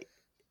Detroit,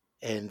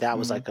 and that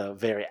was Mhm. like a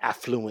very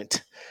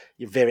affluent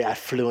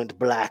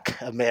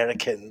Black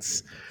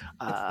Americans.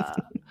 But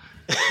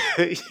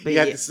You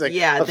had this, like,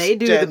 yeah, they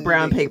do the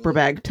brown upstanding- paper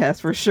bag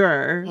test for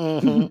sure.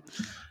 Mhm.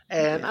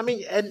 And Yeah. I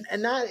mean, and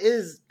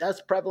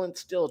that's prevalent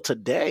still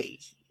today,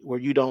 where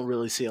you don't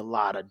really see a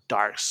lot of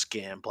dark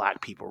skinned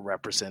Black people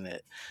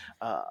represented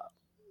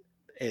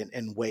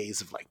in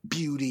ways of like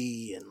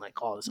beauty and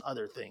like all this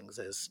other things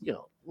as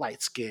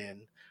light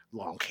skin,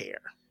 long hair.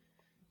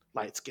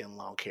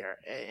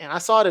 And I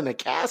saw it in the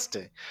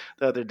casting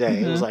the other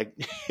day. It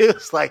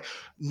was like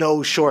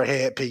no short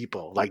haired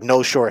people,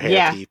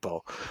 Yeah.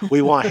 people.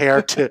 We want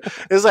hair to.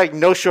 It's like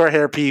no short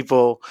hair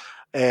people,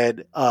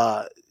 and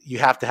you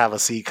have to have a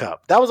C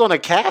cup. That was on a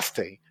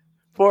casting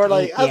for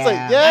like. I was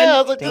like, Yeah.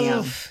 I was like,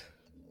 Damn.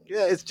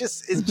 it's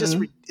just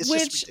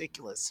Which-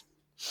 ridiculous.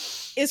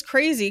 It's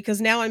crazy because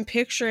now I'm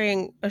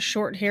picturing a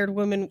short-haired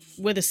woman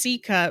with a C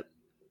cup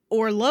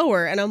or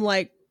lower, and I'm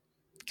like,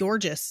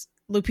 gorgeous.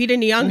 Lupita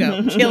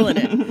Nyong'o, killing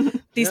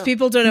it. These Yeah.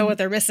 people don't know what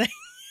they're missing.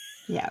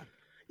 Yeah.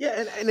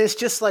 Yeah, and it's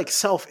just like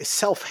self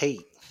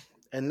hate,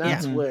 and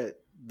that's Yeah.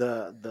 what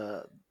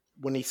the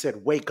when he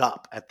said wake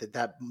up at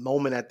that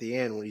moment at the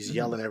end when he's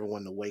yelling at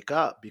everyone to wake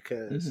up,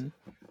 because Mhm.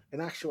 in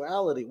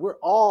actuality we're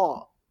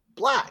all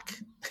Black.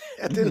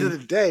 At the end of the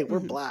day, we're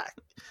Mhm. Black,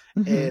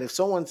 Mhm. and if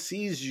someone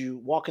sees you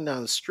walking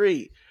down the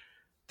street,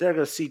 they're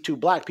gonna see two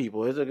Black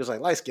people. It's just like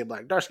light skin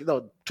Black, dark skin,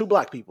 no, two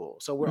Black people.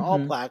 So we're all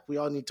Mhm. Black. We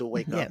all need to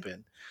wake Yeah. up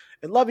and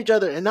love each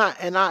other, and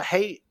not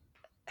hate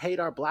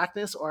our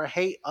Blackness or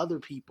hate other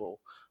people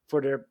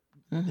for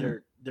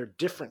Mhm. their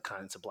different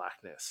kinds of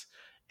Blackness.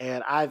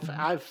 And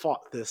I've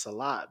fought this a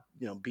lot,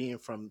 being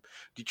from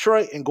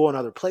Detroit and going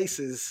other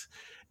places,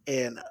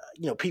 and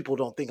people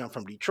don't think I'm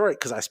from Detroit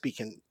because I speak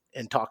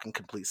and talk in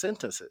complete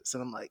sentences,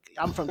 and I'm like,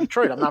 I'm from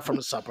Detroit, I'm not from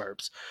the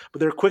suburbs. But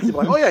they're quick to be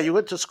like, oh yeah, you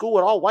went to school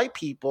with all white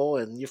people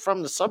and you're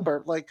from the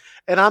suburb, like,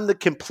 and I'm the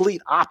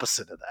complete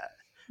opposite of that.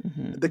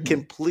 Mhm. The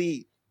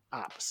complete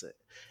opposite.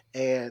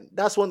 And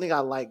that's one thing I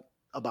like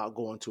about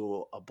going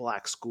to a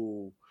Black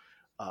school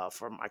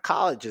for my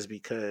college, is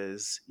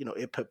because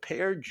it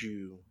prepared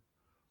you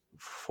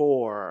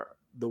for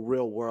the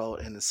real world,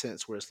 in the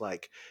sense where it's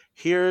like,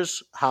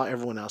 here's how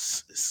everyone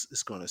else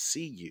is going to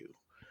see you.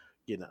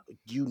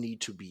 You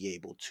need to be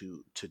able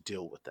to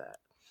deal with that.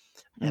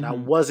 And I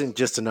Mhm. wasn't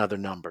just another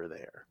number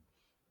there.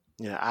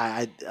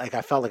 I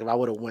felt like if I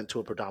would have went to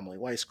a predominantly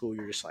white school,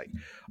 you're just like,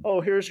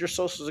 oh, here's your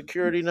social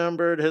security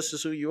number, this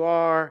is who you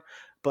are.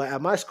 But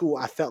at my school,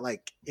 I felt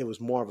like it was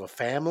more of a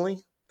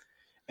family,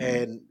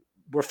 and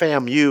we're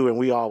FAMU, and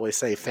we always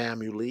say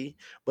family.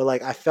 But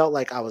like, I felt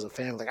like I was a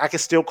family. Like, I can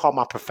still call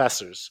my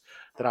professors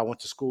that I went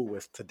to school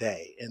with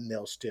today, and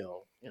they'll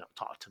still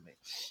talk to me.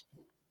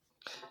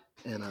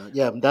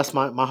 And that's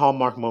my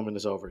Hallmark moment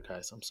is over,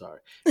 guys. I'm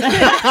sorry.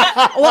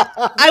 Well,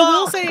 I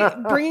will say,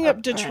 bringing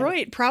up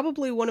Detroit,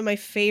 probably one of my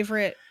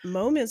favorite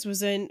moments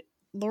was in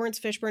Lawrence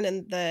Fishburne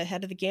and the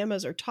head of the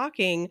Gammas are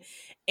talking,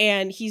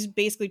 and he's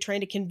basically trying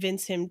to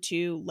convince him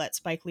to let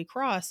Spike Lee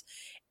cross.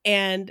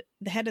 And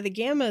the head of the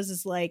Gammas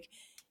is like,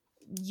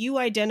 you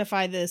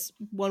identify this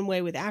one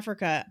way with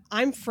Africa.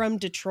 I'm from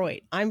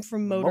Detroit. I'm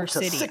from Motor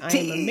City. I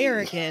am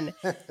American.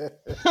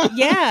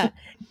 Yeah.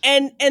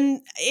 And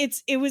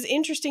it was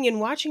interesting in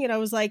watching it. I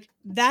was like,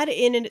 that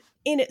in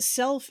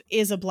itself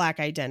is a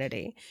Black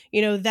identity.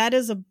 That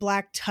is a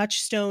Black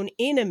touchstone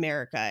in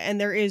America.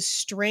 And there is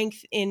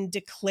strength in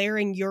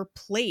declaring your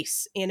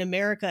place in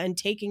America and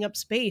taking up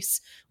space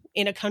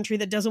in a country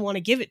that doesn't want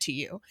to give it to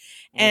you.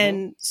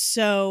 And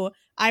so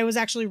I was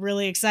actually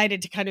really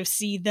excited to kind of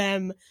see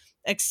them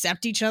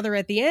accept each other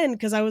at the end,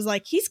 because I was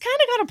like, he's kind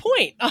of got a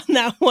point on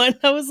that one.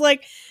 I was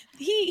like,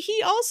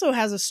 he also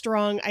has a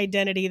strong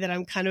identity that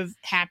I'm kind of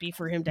happy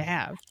for him to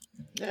have.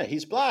 Yeah,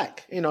 he's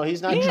Black. He's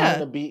not trying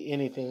to be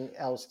anything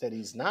else that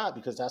he's not,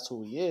 because that's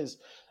who he is.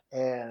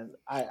 And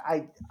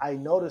I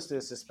noticed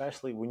this,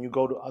 especially when you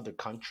go to other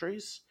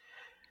countries.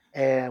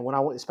 And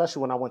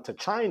especially when I went to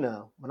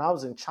China. When I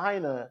was in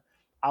China,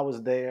 I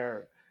was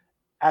there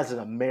as an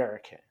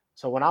American.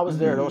 So when I was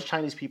there, those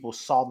Chinese people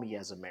saw me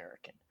as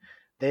American.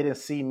 They didn't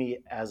see me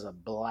as a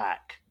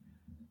Black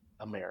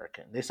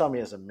American. They saw me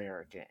as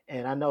American.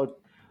 And I know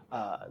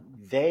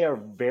they are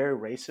very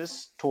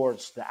racist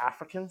towards the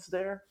Africans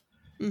there.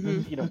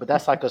 Mm-hmm. But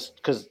that's like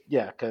because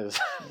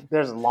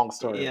there's a long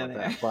story about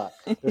that.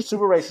 But they're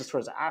super racist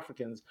towards the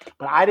Africans.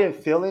 But I didn't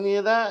feel any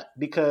of that,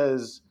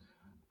 because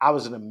I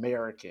was an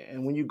American.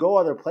 And when you go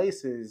other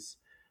places,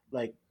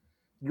 like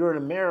you're an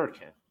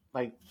American,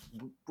 like,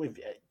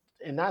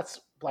 and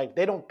that's like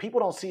people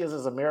don't see us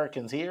as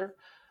Americans here,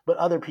 but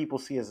other people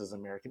see us as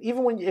American.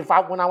 Even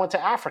when I went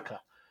to Africa,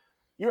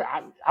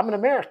 I'm an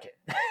American.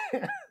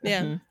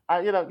 Yeah.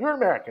 You're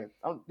American.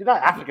 You're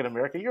not African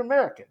American. You're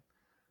American.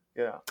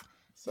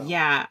 So.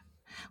 Yeah.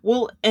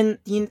 Well, and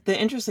the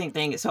interesting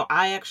thing, so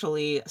I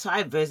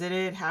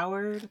visited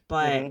Howard,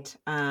 but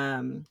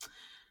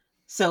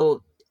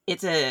so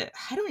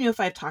I don't know if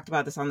I've talked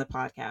about this on the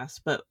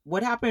podcast, but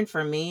what happened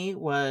for me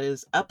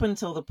was up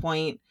until the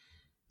point,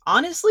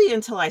 honestly,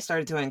 until I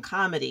started doing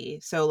comedy.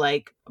 So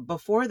like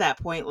before that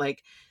point,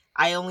 like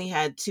I only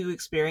had 2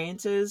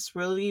 experiences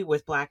really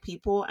with Black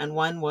people, and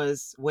one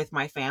was with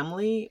my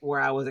family where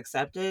I was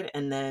accepted,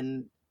 and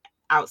then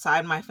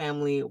outside my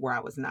family where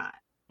I was not.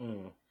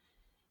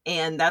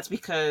 And that's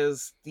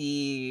because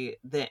the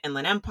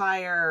Inland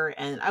Empire,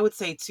 and I would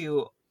say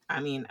to, I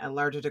mean, a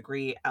larger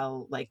degree,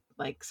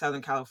 like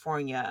Southern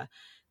California,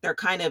 there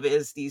kind of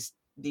is these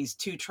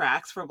 2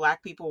 tracks for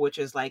Black people, which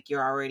is like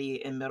you're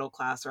already in middle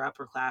class or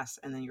upper class,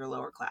 and then you're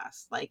lower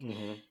class. Like,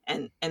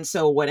 and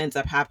so what ends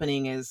up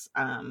happening is,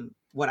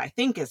 what I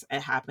think is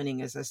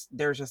happening is this,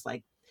 there's just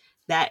like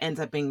that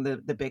ends up being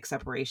the big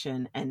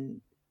separation,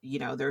 and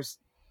there's.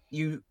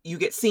 You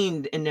get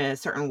seen in a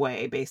certain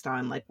way based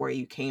on like where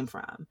you came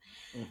from.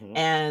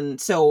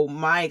 And so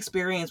my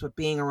experience with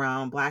being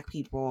around Black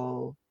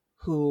people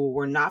who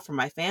were not from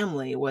my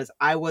family was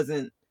I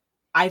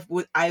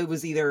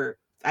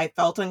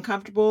felt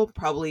uncomfortable,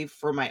 probably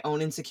for my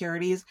own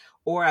insecurities,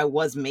 or I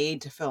was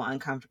made to feel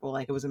uncomfortable.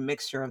 Like it was a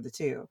mixture of the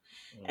 2.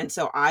 And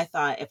so I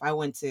thought if I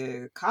went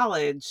to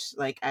college,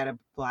 like at a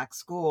Black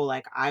school,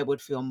 like I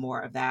would feel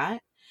more of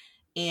that.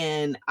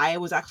 And I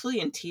was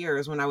actually in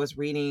tears when I was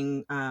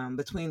reading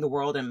Between the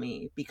World and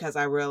Me, because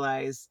I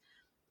realized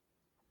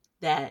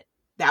that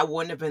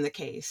wouldn't have been the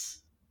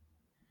case.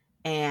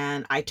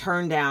 And I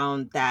turned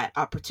down that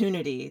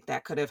opportunity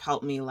that could have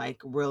helped me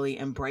like really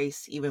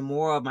embrace even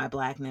more of my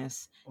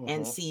Blackness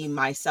and see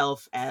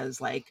myself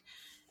as like,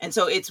 and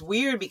so it's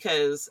weird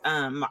because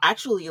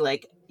actually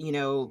like,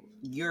 you,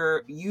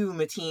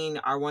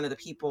 Mateen, are one of the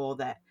people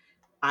that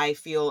I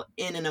feel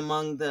in and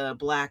among the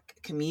Black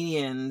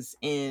comedians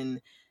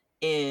in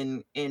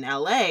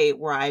LA,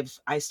 where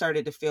I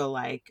started to feel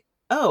like,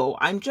 oh,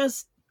 I'm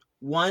just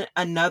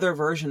another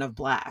version of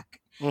Black.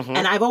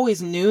 And I've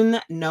always known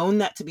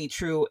that to be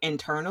true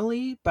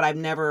internally, but I've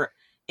never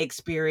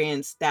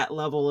experienced that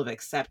level of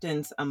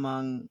acceptance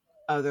among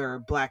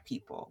other Black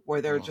people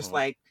where they're just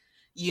like,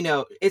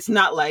 it's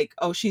not like,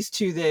 oh, she's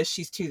too this,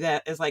 she's too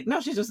that. It's like, no,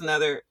 she's just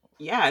another.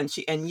 Yeah.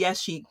 And yes,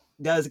 she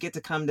does get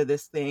to come to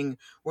this thing.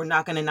 We're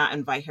not going to not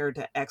invite her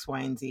to X,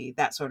 Y, and Z,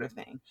 that sort of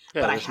thing.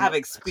 Yeah, but I have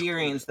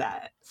experienced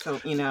that. So,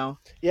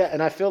 Yeah.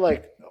 And I feel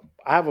like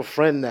I have a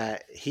friend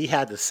that he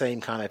had the same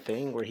kind of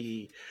thing where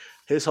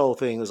his whole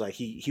thing was like,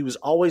 he was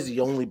always the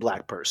only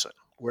Black person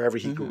wherever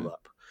he grew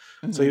up.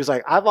 So he was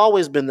like, I've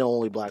always been the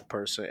only Black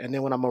person. And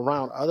then when I'm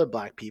around other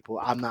Black people,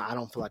 I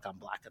don't feel like I'm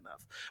Black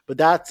enough. But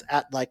that's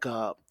at like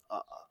a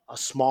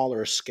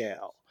smaller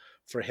scale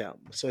for him.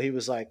 So he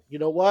was like, you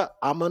know what?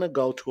 I'm going to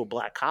go to a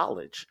Black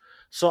college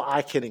so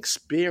I can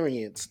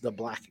experience the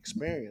Black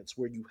experience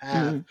where you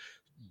have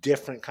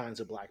different kinds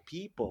of Black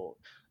people.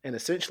 And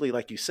essentially,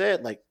 like you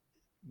said, like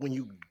when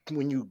you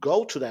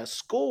go to that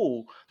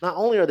school, not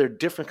only are there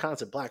different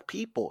kinds of Black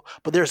people,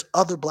 but there's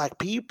other Black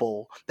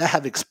people that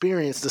have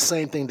experienced the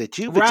same thing that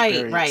you've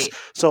experienced. Right.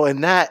 So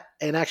in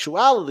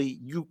actuality,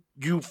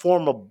 you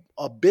form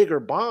a bigger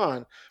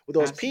bond with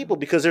those people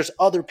because there's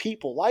other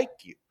people like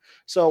you.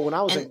 So when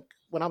I was in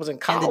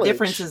college, and the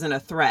difference isn't a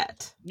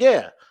threat.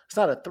 Yeah, it's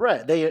not a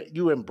threat.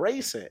 You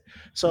embrace it.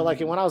 So like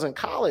when I was in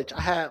college,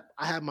 I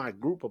had my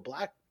group of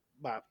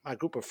my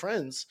group of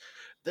friends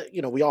that,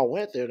 we all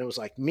went there, and it was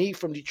like me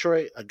from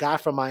Detroit, a guy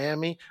from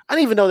Miami. I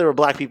didn't even know there were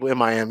Black people in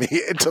Miami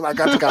until I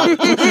got to college.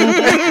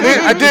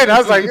 I did. I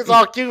was like, it's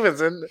all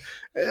Cubans, and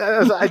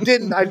I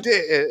did, and I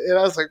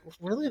was like,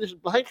 really? There's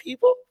Black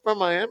people from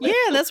Miami?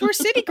 Yeah, that's where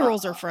City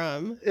Girls are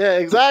from. Yeah,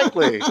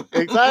 exactly.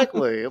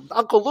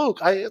 Uncle Luke.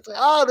 It's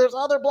like, there's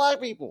other Black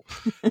people,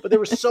 but there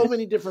were so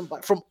many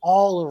different from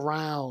all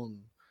around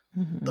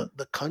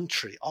the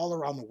country, all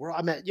around the world.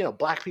 I met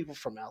Black people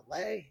from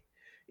LA.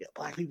 Yeah,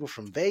 Black people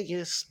from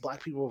Vegas,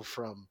 Black people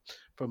from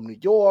New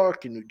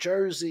York and New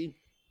Jersey,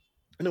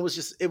 and it was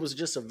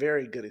just a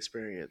very good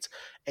experience.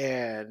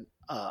 And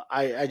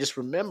I just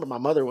remember my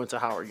mother went to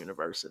Howard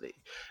University,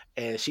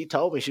 and she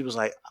told me, she was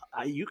like,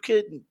 you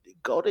could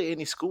go to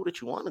any school that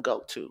you want to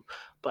go to,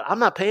 but I'm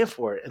not paying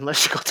for it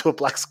unless you go to a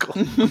Black school.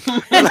 And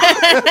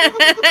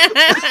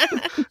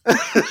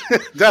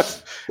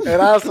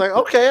I was like,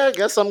 okay, I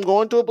guess I'm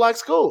going to a Black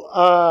school.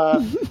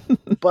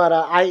 But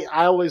I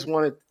always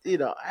wanted,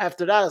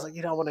 after that, I was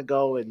like, I want to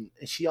go. And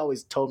she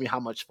always told me how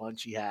much fun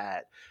she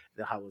had,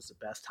 how it was the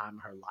best time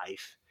of her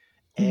life.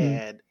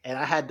 And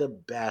I had the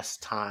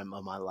best time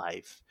of my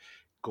life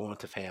going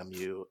to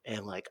FAMU.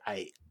 And like,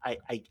 I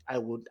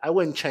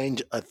wouldn't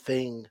change a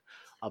thing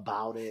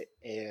about it.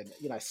 And,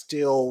 I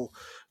still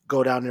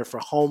go down there for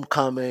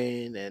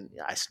homecoming, and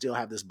I still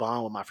have this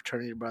bond with my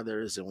fraternity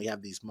brothers, and we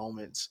have these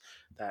moments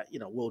that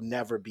we'll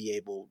never be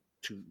able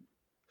to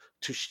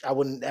I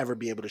wouldn't ever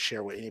be able to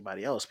share with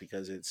anybody else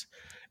because it's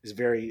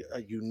very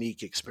a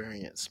unique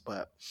experience.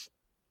 But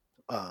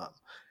um,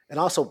 and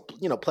also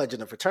pledging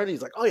the fraternity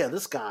is like, oh yeah,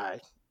 this guy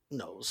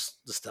knows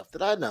the stuff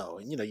that I know,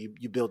 and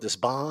you build this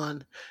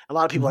bond. A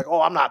lot of people are like,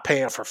 oh, I'm not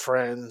paying for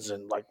friends,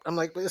 and like I'm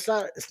like, but it's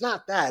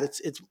not that.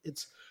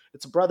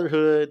 It's a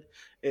brotherhood.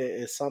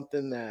 It's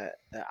something that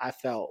I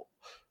felt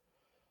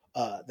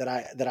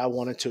that I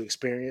wanted to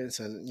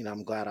experience, and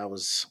I'm glad I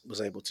was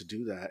able to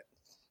do that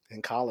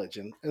in college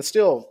and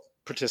still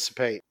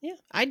participate. Yeah,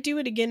 I'd do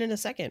it again in a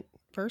second,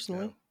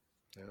 personally.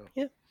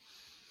 Yeah.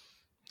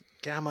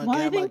 Gamma,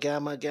 Well,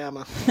 gamma,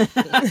 gamma.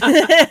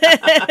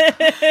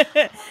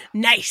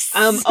 Nice.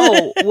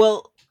 Oh,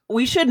 well,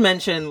 we should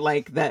mention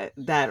like that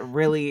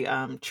really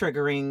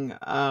triggering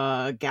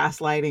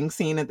gaslighting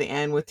scene at the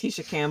end with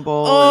Tisha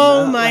Campbell.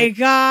 Oh and, my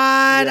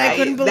god, Yeah. I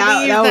couldn't believe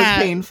that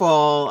was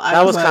painful.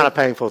 That was like, kind of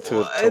painful to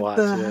watch. what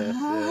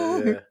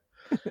the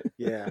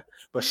Yeah.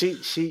 But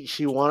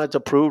she wanted to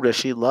prove that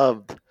she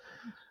loved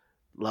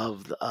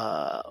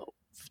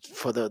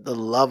for the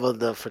love of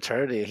the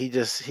fraternity. He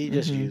just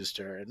used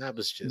her, and that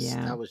was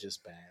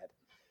just bad.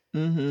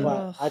 Mhm.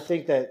 But I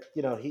think that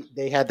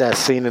they had that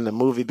scene in the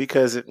movie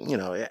because it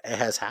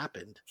has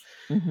happened,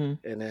 Mhm.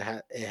 and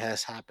it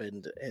has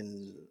happened,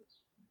 and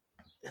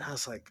I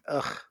was like,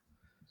 ugh,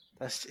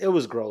 it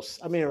was gross.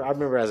 I mean, I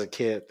remember as a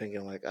kid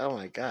thinking like, oh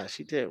my gosh,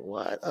 he did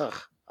what?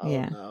 Ugh, oh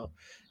Yeah. no,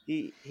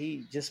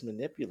 he just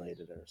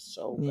manipulated her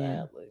so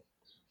Yeah. badly.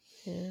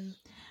 Yeah.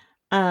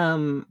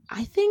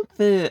 I think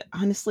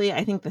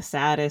the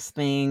saddest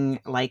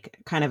thing, like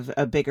kind of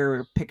a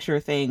bigger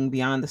picture thing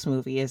beyond this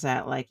movie, is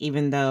that like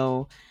even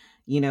though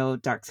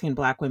dark-skinned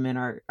Black women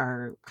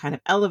are kind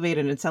of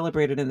elevated and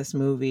celebrated in this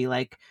movie,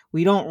 like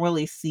we don't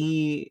really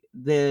see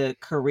the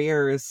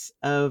careers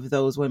of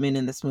those women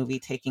in this movie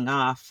taking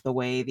off the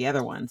way the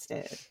other ones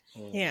did.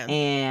 Yeah.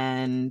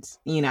 And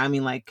I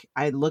mean, like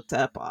I looked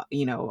up a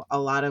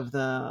lot of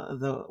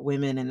the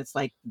women, and it's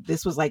like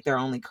this was like their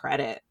only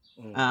credit.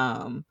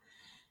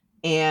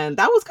 And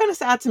that was kind of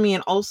sad to me,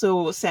 and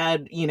also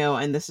sad,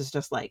 and this is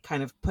just like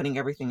kind of putting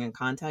everything in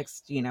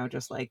context,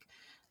 just like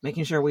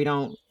making sure we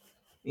don't,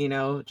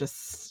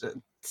 just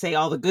say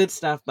all the good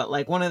stuff. But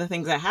like one of the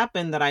things that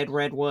happened that I'd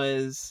read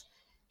was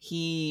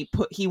he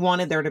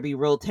wanted there to be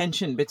real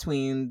tension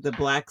between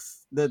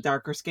the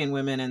darker skinned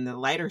women and the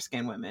lighter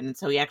skinned women. And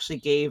so he actually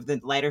gave the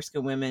lighter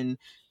skinned women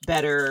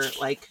better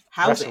like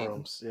housing.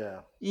 Restrooms, yeah.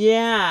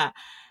 Yeah.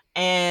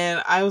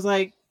 And I was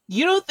like,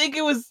 you don't think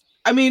it was,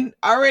 I mean,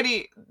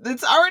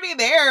 it's already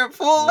there,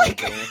 full.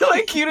 Like,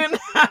 like you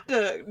didn't have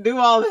to do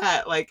all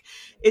that. Like,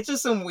 it's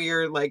just some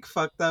weird, like,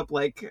 fucked up,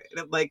 like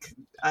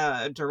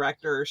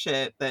director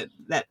shit that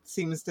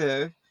seems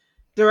to.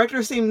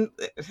 Directors seem.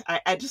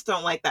 I just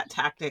don't like that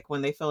tactic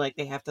when they feel like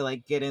they have to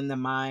like get in the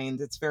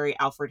mind. It's very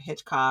Alfred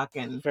Hitchcock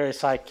and very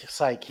psych. He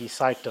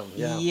psyched them.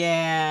 Yeah.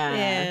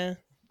 Yeah.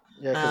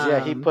 Yeah,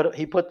 because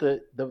he put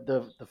the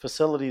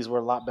facilities were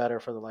a lot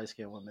better for the light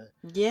skinned women.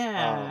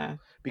 Yeah.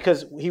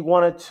 Because he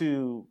wanted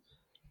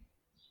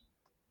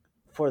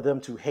for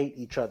them to hate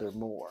each other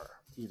more,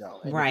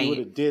 And right.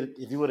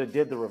 If you would have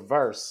did the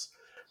reverse,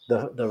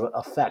 the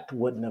effect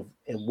wouldn't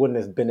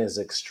have been as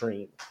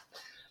extreme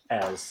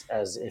as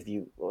if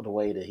the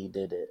way that he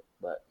did it.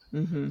 But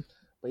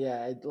but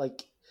yeah,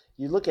 like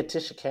you look at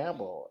Tisha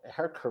Campbell,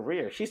 her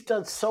career, she's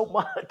done so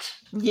much.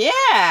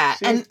 Yeah,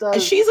 and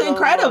she's so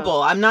incredible.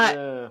 Much. I'm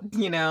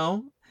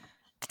not,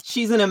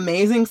 she's an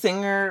amazing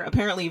singer.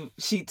 Apparently,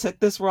 she took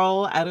this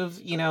role out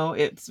of,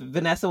 it's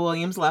Vanessa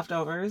Williams'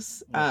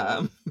 Leftovers.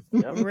 Yep.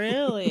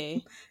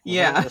 Really?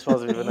 Yeah. It's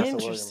supposed to be Vanessa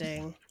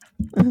Interesting.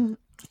 Williams.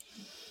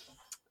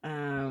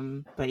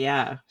 But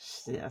yeah.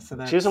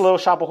 So she was a Little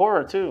Shop of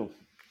Horror too.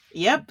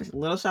 Yep,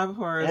 Little Shop of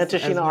Horrors. And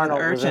Tashina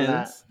Arnold was in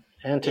that.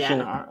 And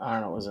Tashina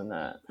Arnold was in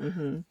that.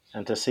 Mm-hmm.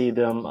 And to see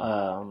them,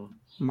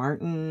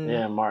 Martin.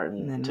 Yeah,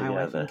 Martin. And then together.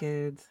 My Wife and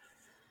Kids.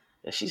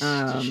 Yeah, she's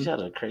had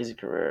a crazy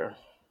career.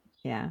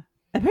 Yeah.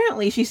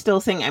 Apparently she's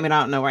still singing. I mean,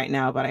 I don't know right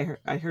now, but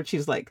I heard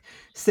she's like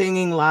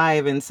singing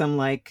live in some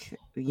like,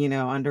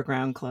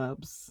 underground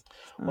clubs.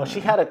 Well, she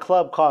had a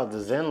club called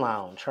the Zen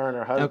Lounge. Her and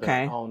her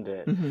husband owned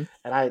it. Mm-hmm.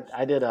 And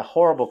I did a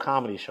horrible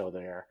comedy show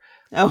there.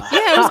 Oh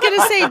yeah, I was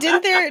gonna say,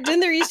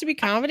 didn't there used to be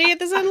comedy at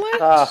the Zen Lounge?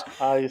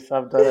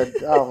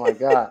 Oh my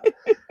god,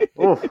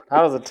 oof,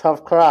 that was a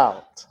tough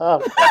crowd.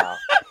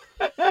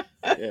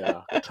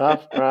 Yeah,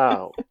 tough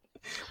crowd.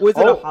 Was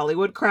it a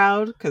Hollywood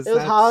crowd? Because it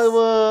was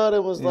Hollywood.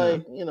 It was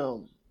like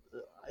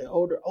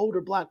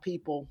older Black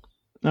people.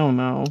 Oh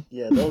no.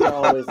 Yeah, those are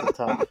always the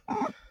tough.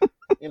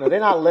 They're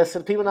not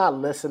listening. People not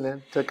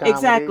listening to comedy.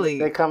 Exactly.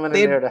 They coming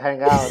in there to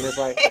hang out, and it's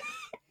like.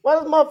 Why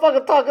this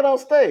motherfucker talking on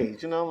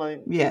stage?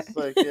 It's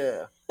like,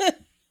 yeah.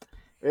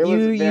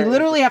 You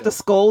literally have to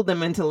scold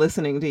them into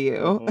listening to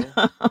you.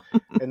 Mm-hmm.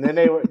 And then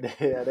they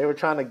were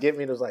trying to get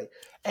me. It was like,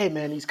 hey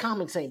man, these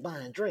comics ain't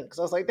buying drinks.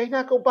 I was like, they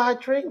not gonna buy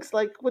drinks.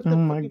 Like, what the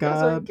fuck? You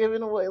guys are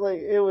giving away?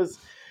 Like, it was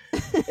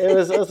It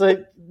was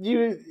like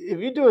if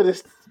you're doing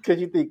this because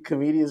you think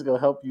comedians gonna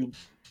help you,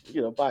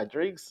 buy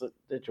drinks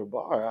at your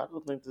bar. I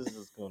don't think this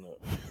is gonna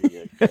be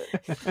a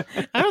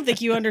good. I don't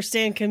think you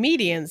understand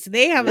comedians.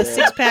 They have a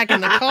Yeah. 6-pack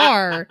in the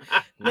car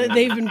that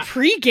they've been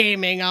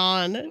pre-gaming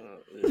on.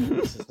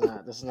 This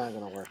is not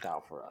gonna work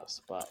out for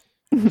us, but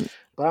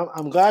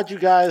I'm glad you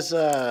guys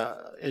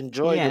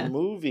enjoyed Yeah. the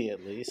movie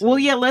at least. Well,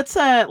 yeah,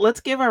 let's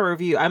give our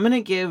review. I'm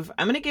gonna give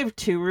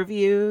 2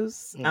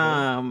 reviews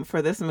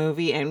for this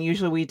movie, and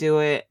usually we do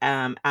it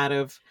out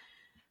of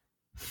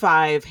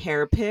 5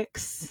 hair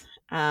picks.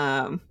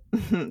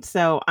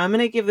 So I'm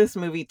gonna give this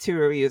movie 2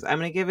 reviews. I'm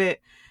gonna give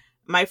it,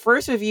 my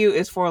first review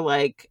is for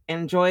like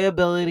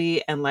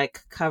enjoyability and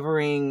like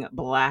covering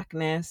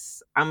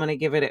blackness. I'm gonna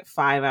give it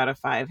 5 out of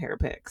 5 hair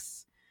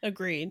picks.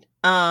 Agreed.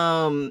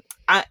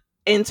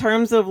 In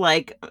terms of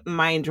like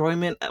my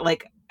enjoyment,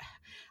 like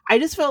I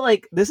just felt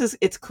like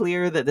it's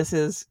clear that this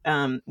is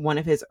one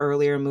of his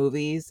earlier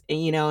movies,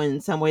 and in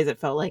some ways it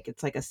felt like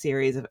it's like a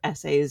series of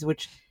essays,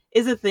 which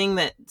is a thing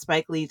that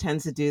Spike Lee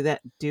tends to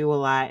do a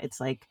lot. It's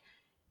like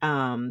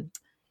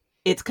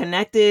it's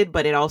connected,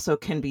 but it also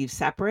can be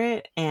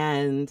separate,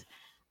 and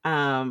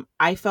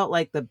I felt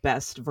like the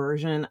best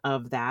version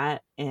of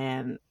that,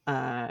 and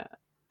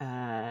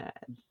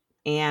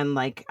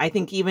like I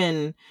think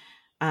even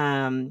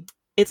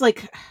it's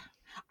like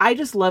I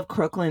just love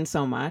Crooklyn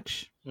so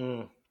much.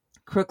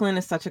 Crooklyn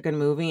is such a good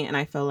movie, and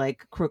I feel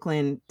like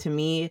Crooklyn to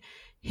me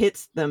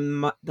hits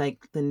the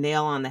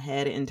nail on the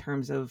head in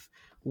terms of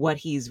what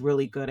he's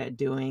really good at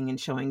doing and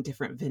showing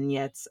different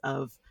vignettes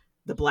of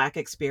the Black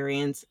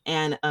experience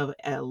and of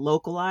a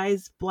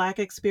localized Black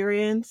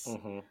experience.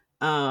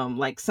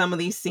 Like some of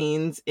these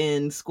scenes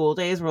in School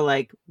Days were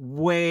like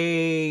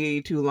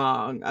way too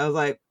long. I was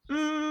like,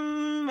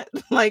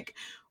 like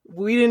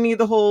we didn't need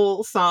the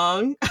whole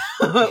song.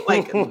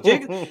 Like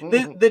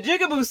the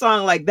Jigaboo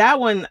song, like that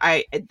one,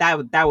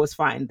 that was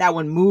fine. That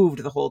one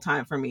moved the whole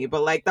time for me.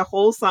 But like the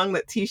whole song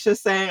that Tisha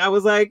sang, I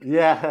was like,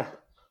 yeah,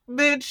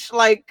 bitch,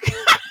 like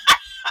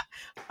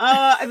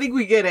I think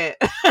we get it.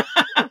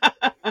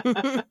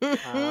 I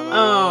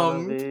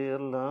don't wanna be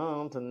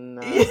alone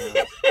tonight.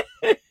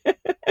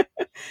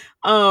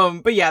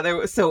 But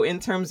yeah, so in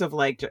terms of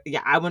like,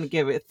 yeah, I want to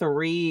give it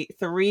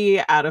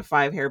 3 out of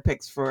 5 hair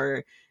picks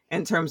for,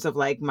 in terms of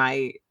like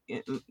my,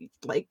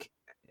 like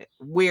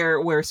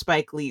where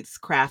Spike Lee's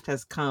craft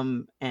has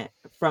come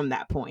from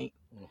that point.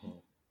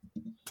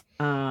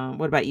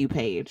 What about you,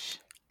 Paige?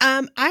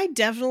 I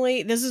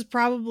definitely, this is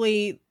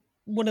probably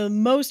one of the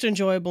most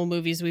enjoyable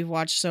movies we've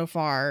watched so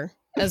far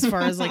as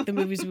like the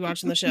movies we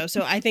watched on the show.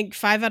 So I think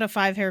 5 out of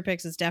 5 hair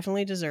picks is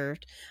definitely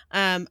deserved.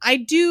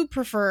 I do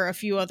prefer a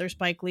few other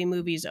Spike Lee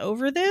movies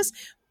over this,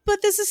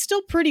 but this is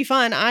still pretty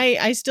fun.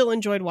 I still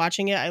enjoyed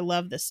watching it. I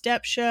love the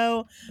Step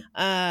Show.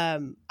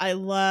 I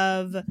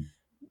love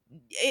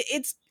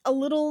it's a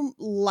little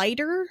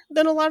lighter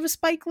than a lot of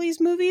Spike Lee's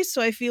movies,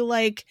 so I feel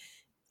like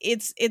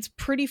it's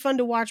pretty fun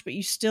to watch, but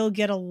you still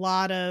get a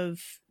lot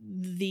of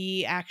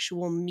the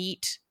actual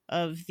meat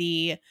of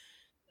the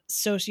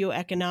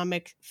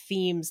socioeconomic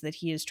themes that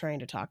he is trying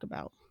to talk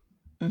about.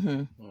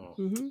 And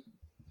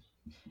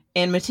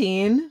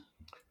Mateen?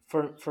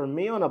 For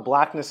me, on a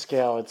blackness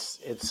scale,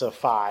 it's a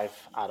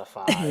 5 out of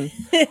 5.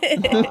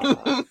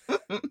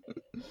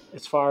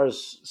 As far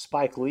as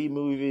Spike Lee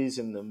movies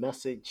and the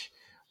message,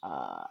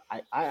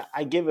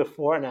 I give it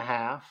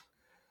 4.5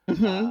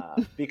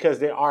 because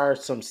there are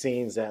some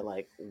scenes that,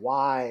 like,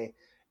 why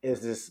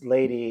is this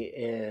lady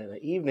in an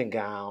evening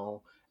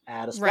gown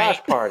at a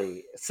splash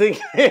party singing?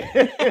 like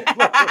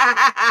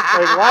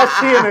why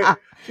is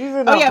she's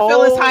in the whole,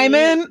 Phyllis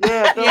Hyman.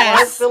 Yeah,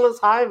 Yes. Phyllis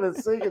Hyman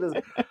singing this.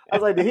 I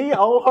was like, did he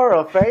owe her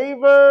a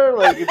favor?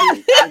 Like, did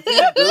he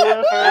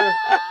do her?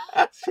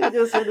 She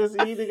just in this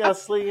evening gown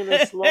singing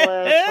this slow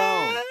ass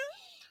song.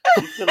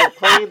 You should have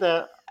played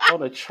that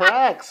on a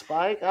track,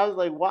 Spike. I was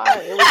like, why?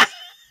 It was.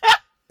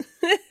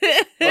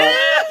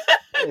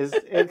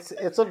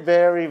 It's a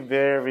very,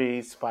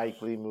 very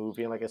Spike Lee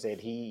movie, and like I said,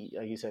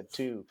 like you said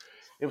too,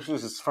 it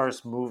was his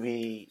first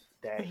movie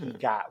that he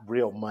got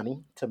real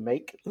money to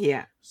make.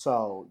 Yeah.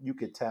 So you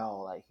could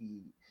tell like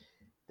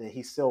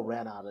he still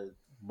ran out of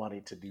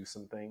money to do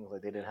some things.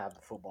 Like they couldn't have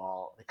the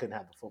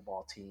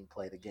football team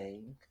play the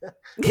game.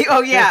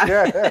 Oh yeah.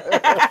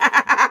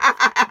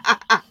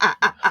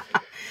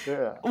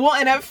 Yeah. Well,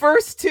 and at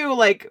first too,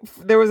 like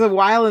there was a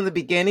while in the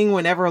beginning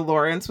whenever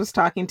Lawrence was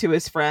talking to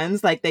his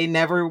friends, like they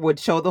never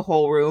would show the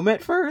whole room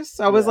at first.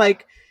 So I was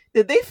like,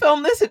 did they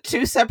film this at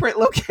 2 separate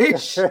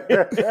locations? I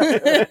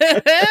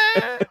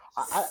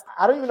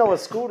don't even know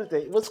what school did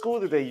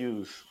they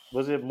use?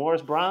 Was it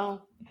Morris Brown?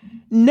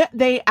 No,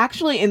 they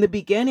actually in the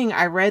beginning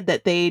I read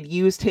that they'd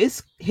used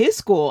his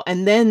school,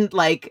 and then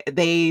like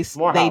they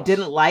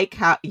didn't like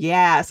how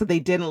so they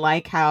didn't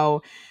like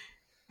how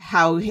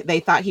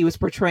they thought he was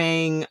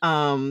portraying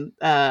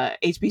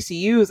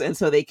HBCUs, and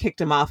so they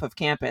kicked him off of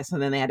campus, and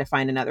then they had to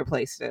find another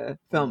place to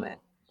film it.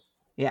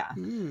 Yeah.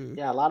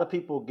 Yeah, a lot of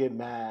people get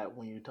mad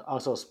when you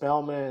also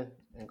Spelman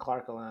and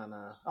Clark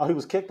Atlanta. Oh, he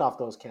was kicked off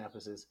those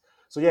campuses.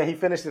 So yeah, he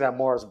finished it at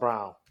Morris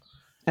Brown.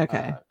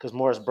 Okay. Because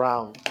Morris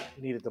Brown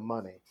needed the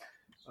money.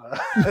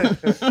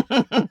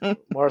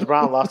 Morris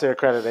Brown lost their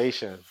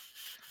accreditation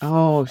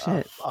Oh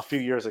shit. a few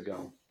years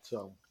ago.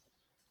 So,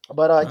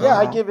 but yeah,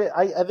 I give it.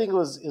 I think it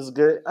was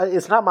good.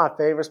 It's not my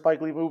favorite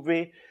Spike Lee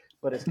movie,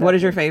 but it's. What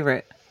is your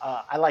favorite?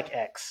 I like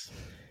X.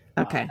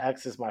 Okay.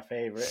 X is my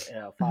favorite,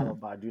 followed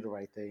by Do the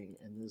Right Thing,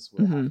 and this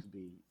would have to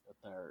be a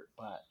third.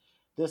 But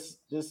this,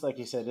 like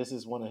you said, this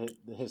is one of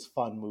his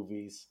fun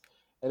movies,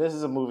 and this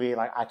is a movie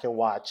like I can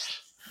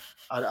watch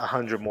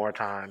 100 more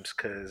times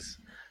because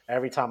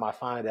every time I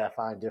find it, I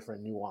find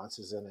different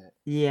nuances in it.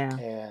 Yeah.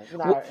 And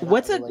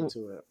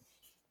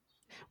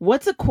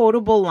what's a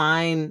quotable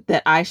line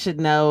that I should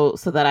know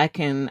so that I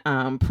can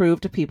prove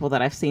to people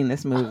that I've seen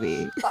this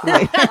movie?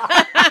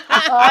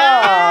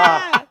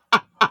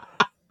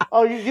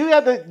 Oh, you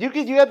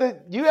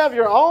have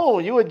your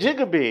own. You a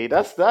Jigabee.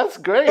 That's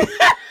great.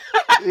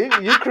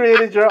 you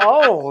created your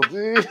own.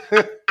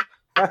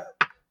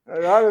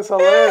 That is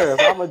hilarious.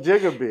 I'm a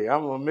Jigabee.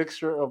 I'm a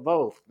mixture of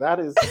both. That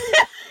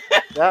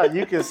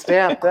you can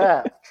stamp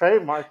that,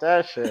 trademark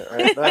that shit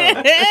right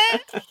there.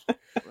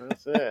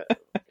 That's it.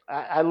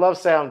 I love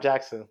Sam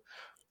Jackson.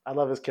 I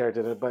love his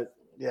character, but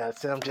yeah,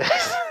 Sam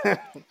Jackson.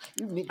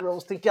 You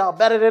Negroes think y'all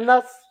better than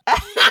us?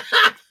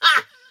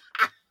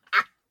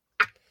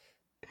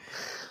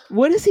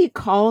 What does he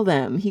call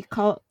them? He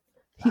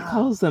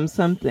calls them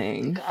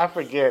something. I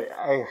forget.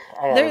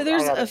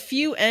 There's a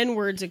few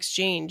N-words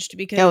exchanged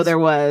because there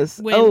was.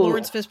 When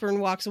Lawrence Fishburne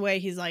walks away,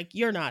 he's like,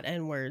 "You're not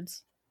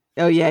N-words."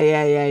 Oh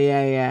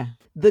yeah.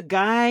 The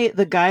guy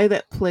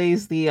that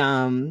plays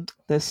the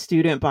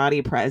student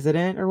body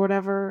president or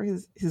whatever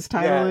his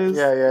title is.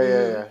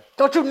 Yeah.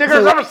 Don't you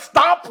niggers ever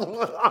stop?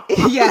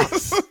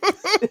 Yes.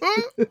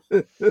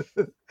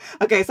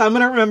 Okay, so I'm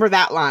gonna remember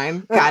that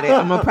line. Got it.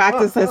 I'm gonna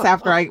practice this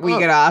after we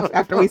get off.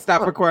 After we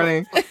stop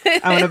recording,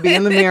 I'm gonna be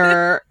in the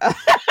mirror.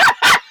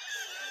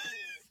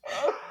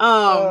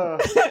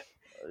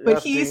 But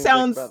he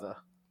sounds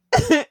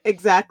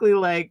exactly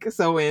like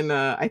in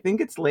I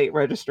think it's Late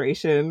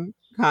Registration,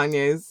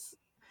 Kanye's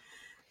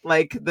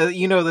like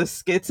the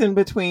skits in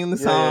between the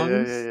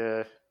songs.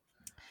 Yeah.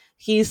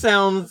 He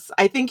sounds,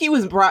 I think he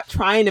was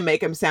trying to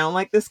make him sound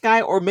like this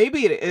guy, or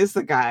maybe it is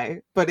the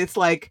guy, but it's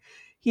like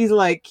he's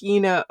like,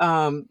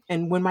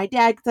 and when my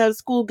dad gets out of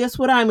school, guess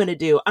what I'm gonna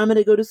do? I'm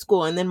gonna go to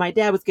school. And then my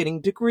dad was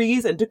getting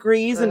degrees and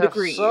degrees and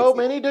degrees. So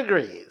many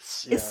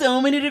degrees. It's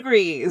so many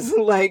degrees.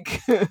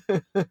 Like,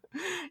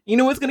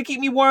 what's gonna keep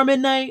me warm at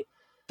night?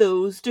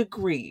 Those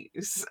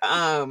degrees.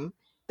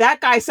 That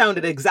guy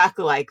sounded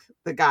exactly like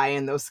the guy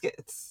in those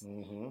skits.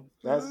 Mm-hmm.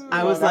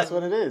 That's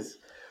what it is.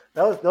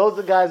 Those are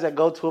the guys that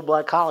go to a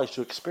black college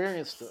to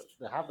experience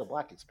to have the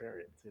black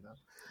experience.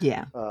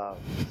 Yeah.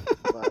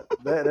 But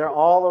they're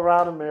all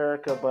around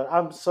America. But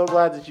I'm so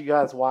glad that you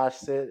guys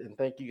watched it, and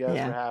thank you guys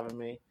for having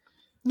me.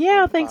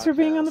 Yeah, thanks for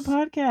being on the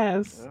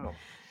podcast. Yeah.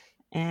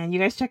 And you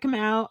guys check him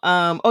out.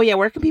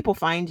 Where can people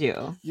find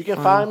you? You can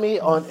find me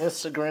on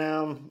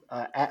Instagram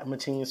at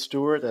Mateen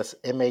Stewart. That's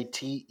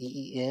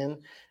MATEEN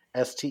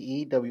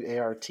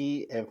STEWART,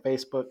 and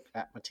Facebook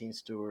at Mateen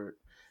Stewart,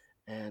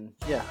 and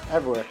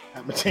everywhere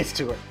at Mateen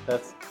Stewart.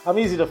 I'm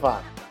easy to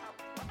find.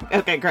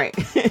 Okay, great.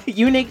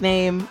 Unique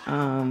name,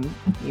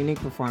 unique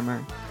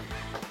performer.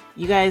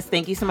 You guys,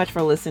 thank you so much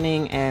for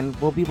listening, and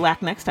we'll be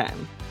back next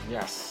time.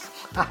 Yes,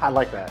 I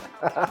like that.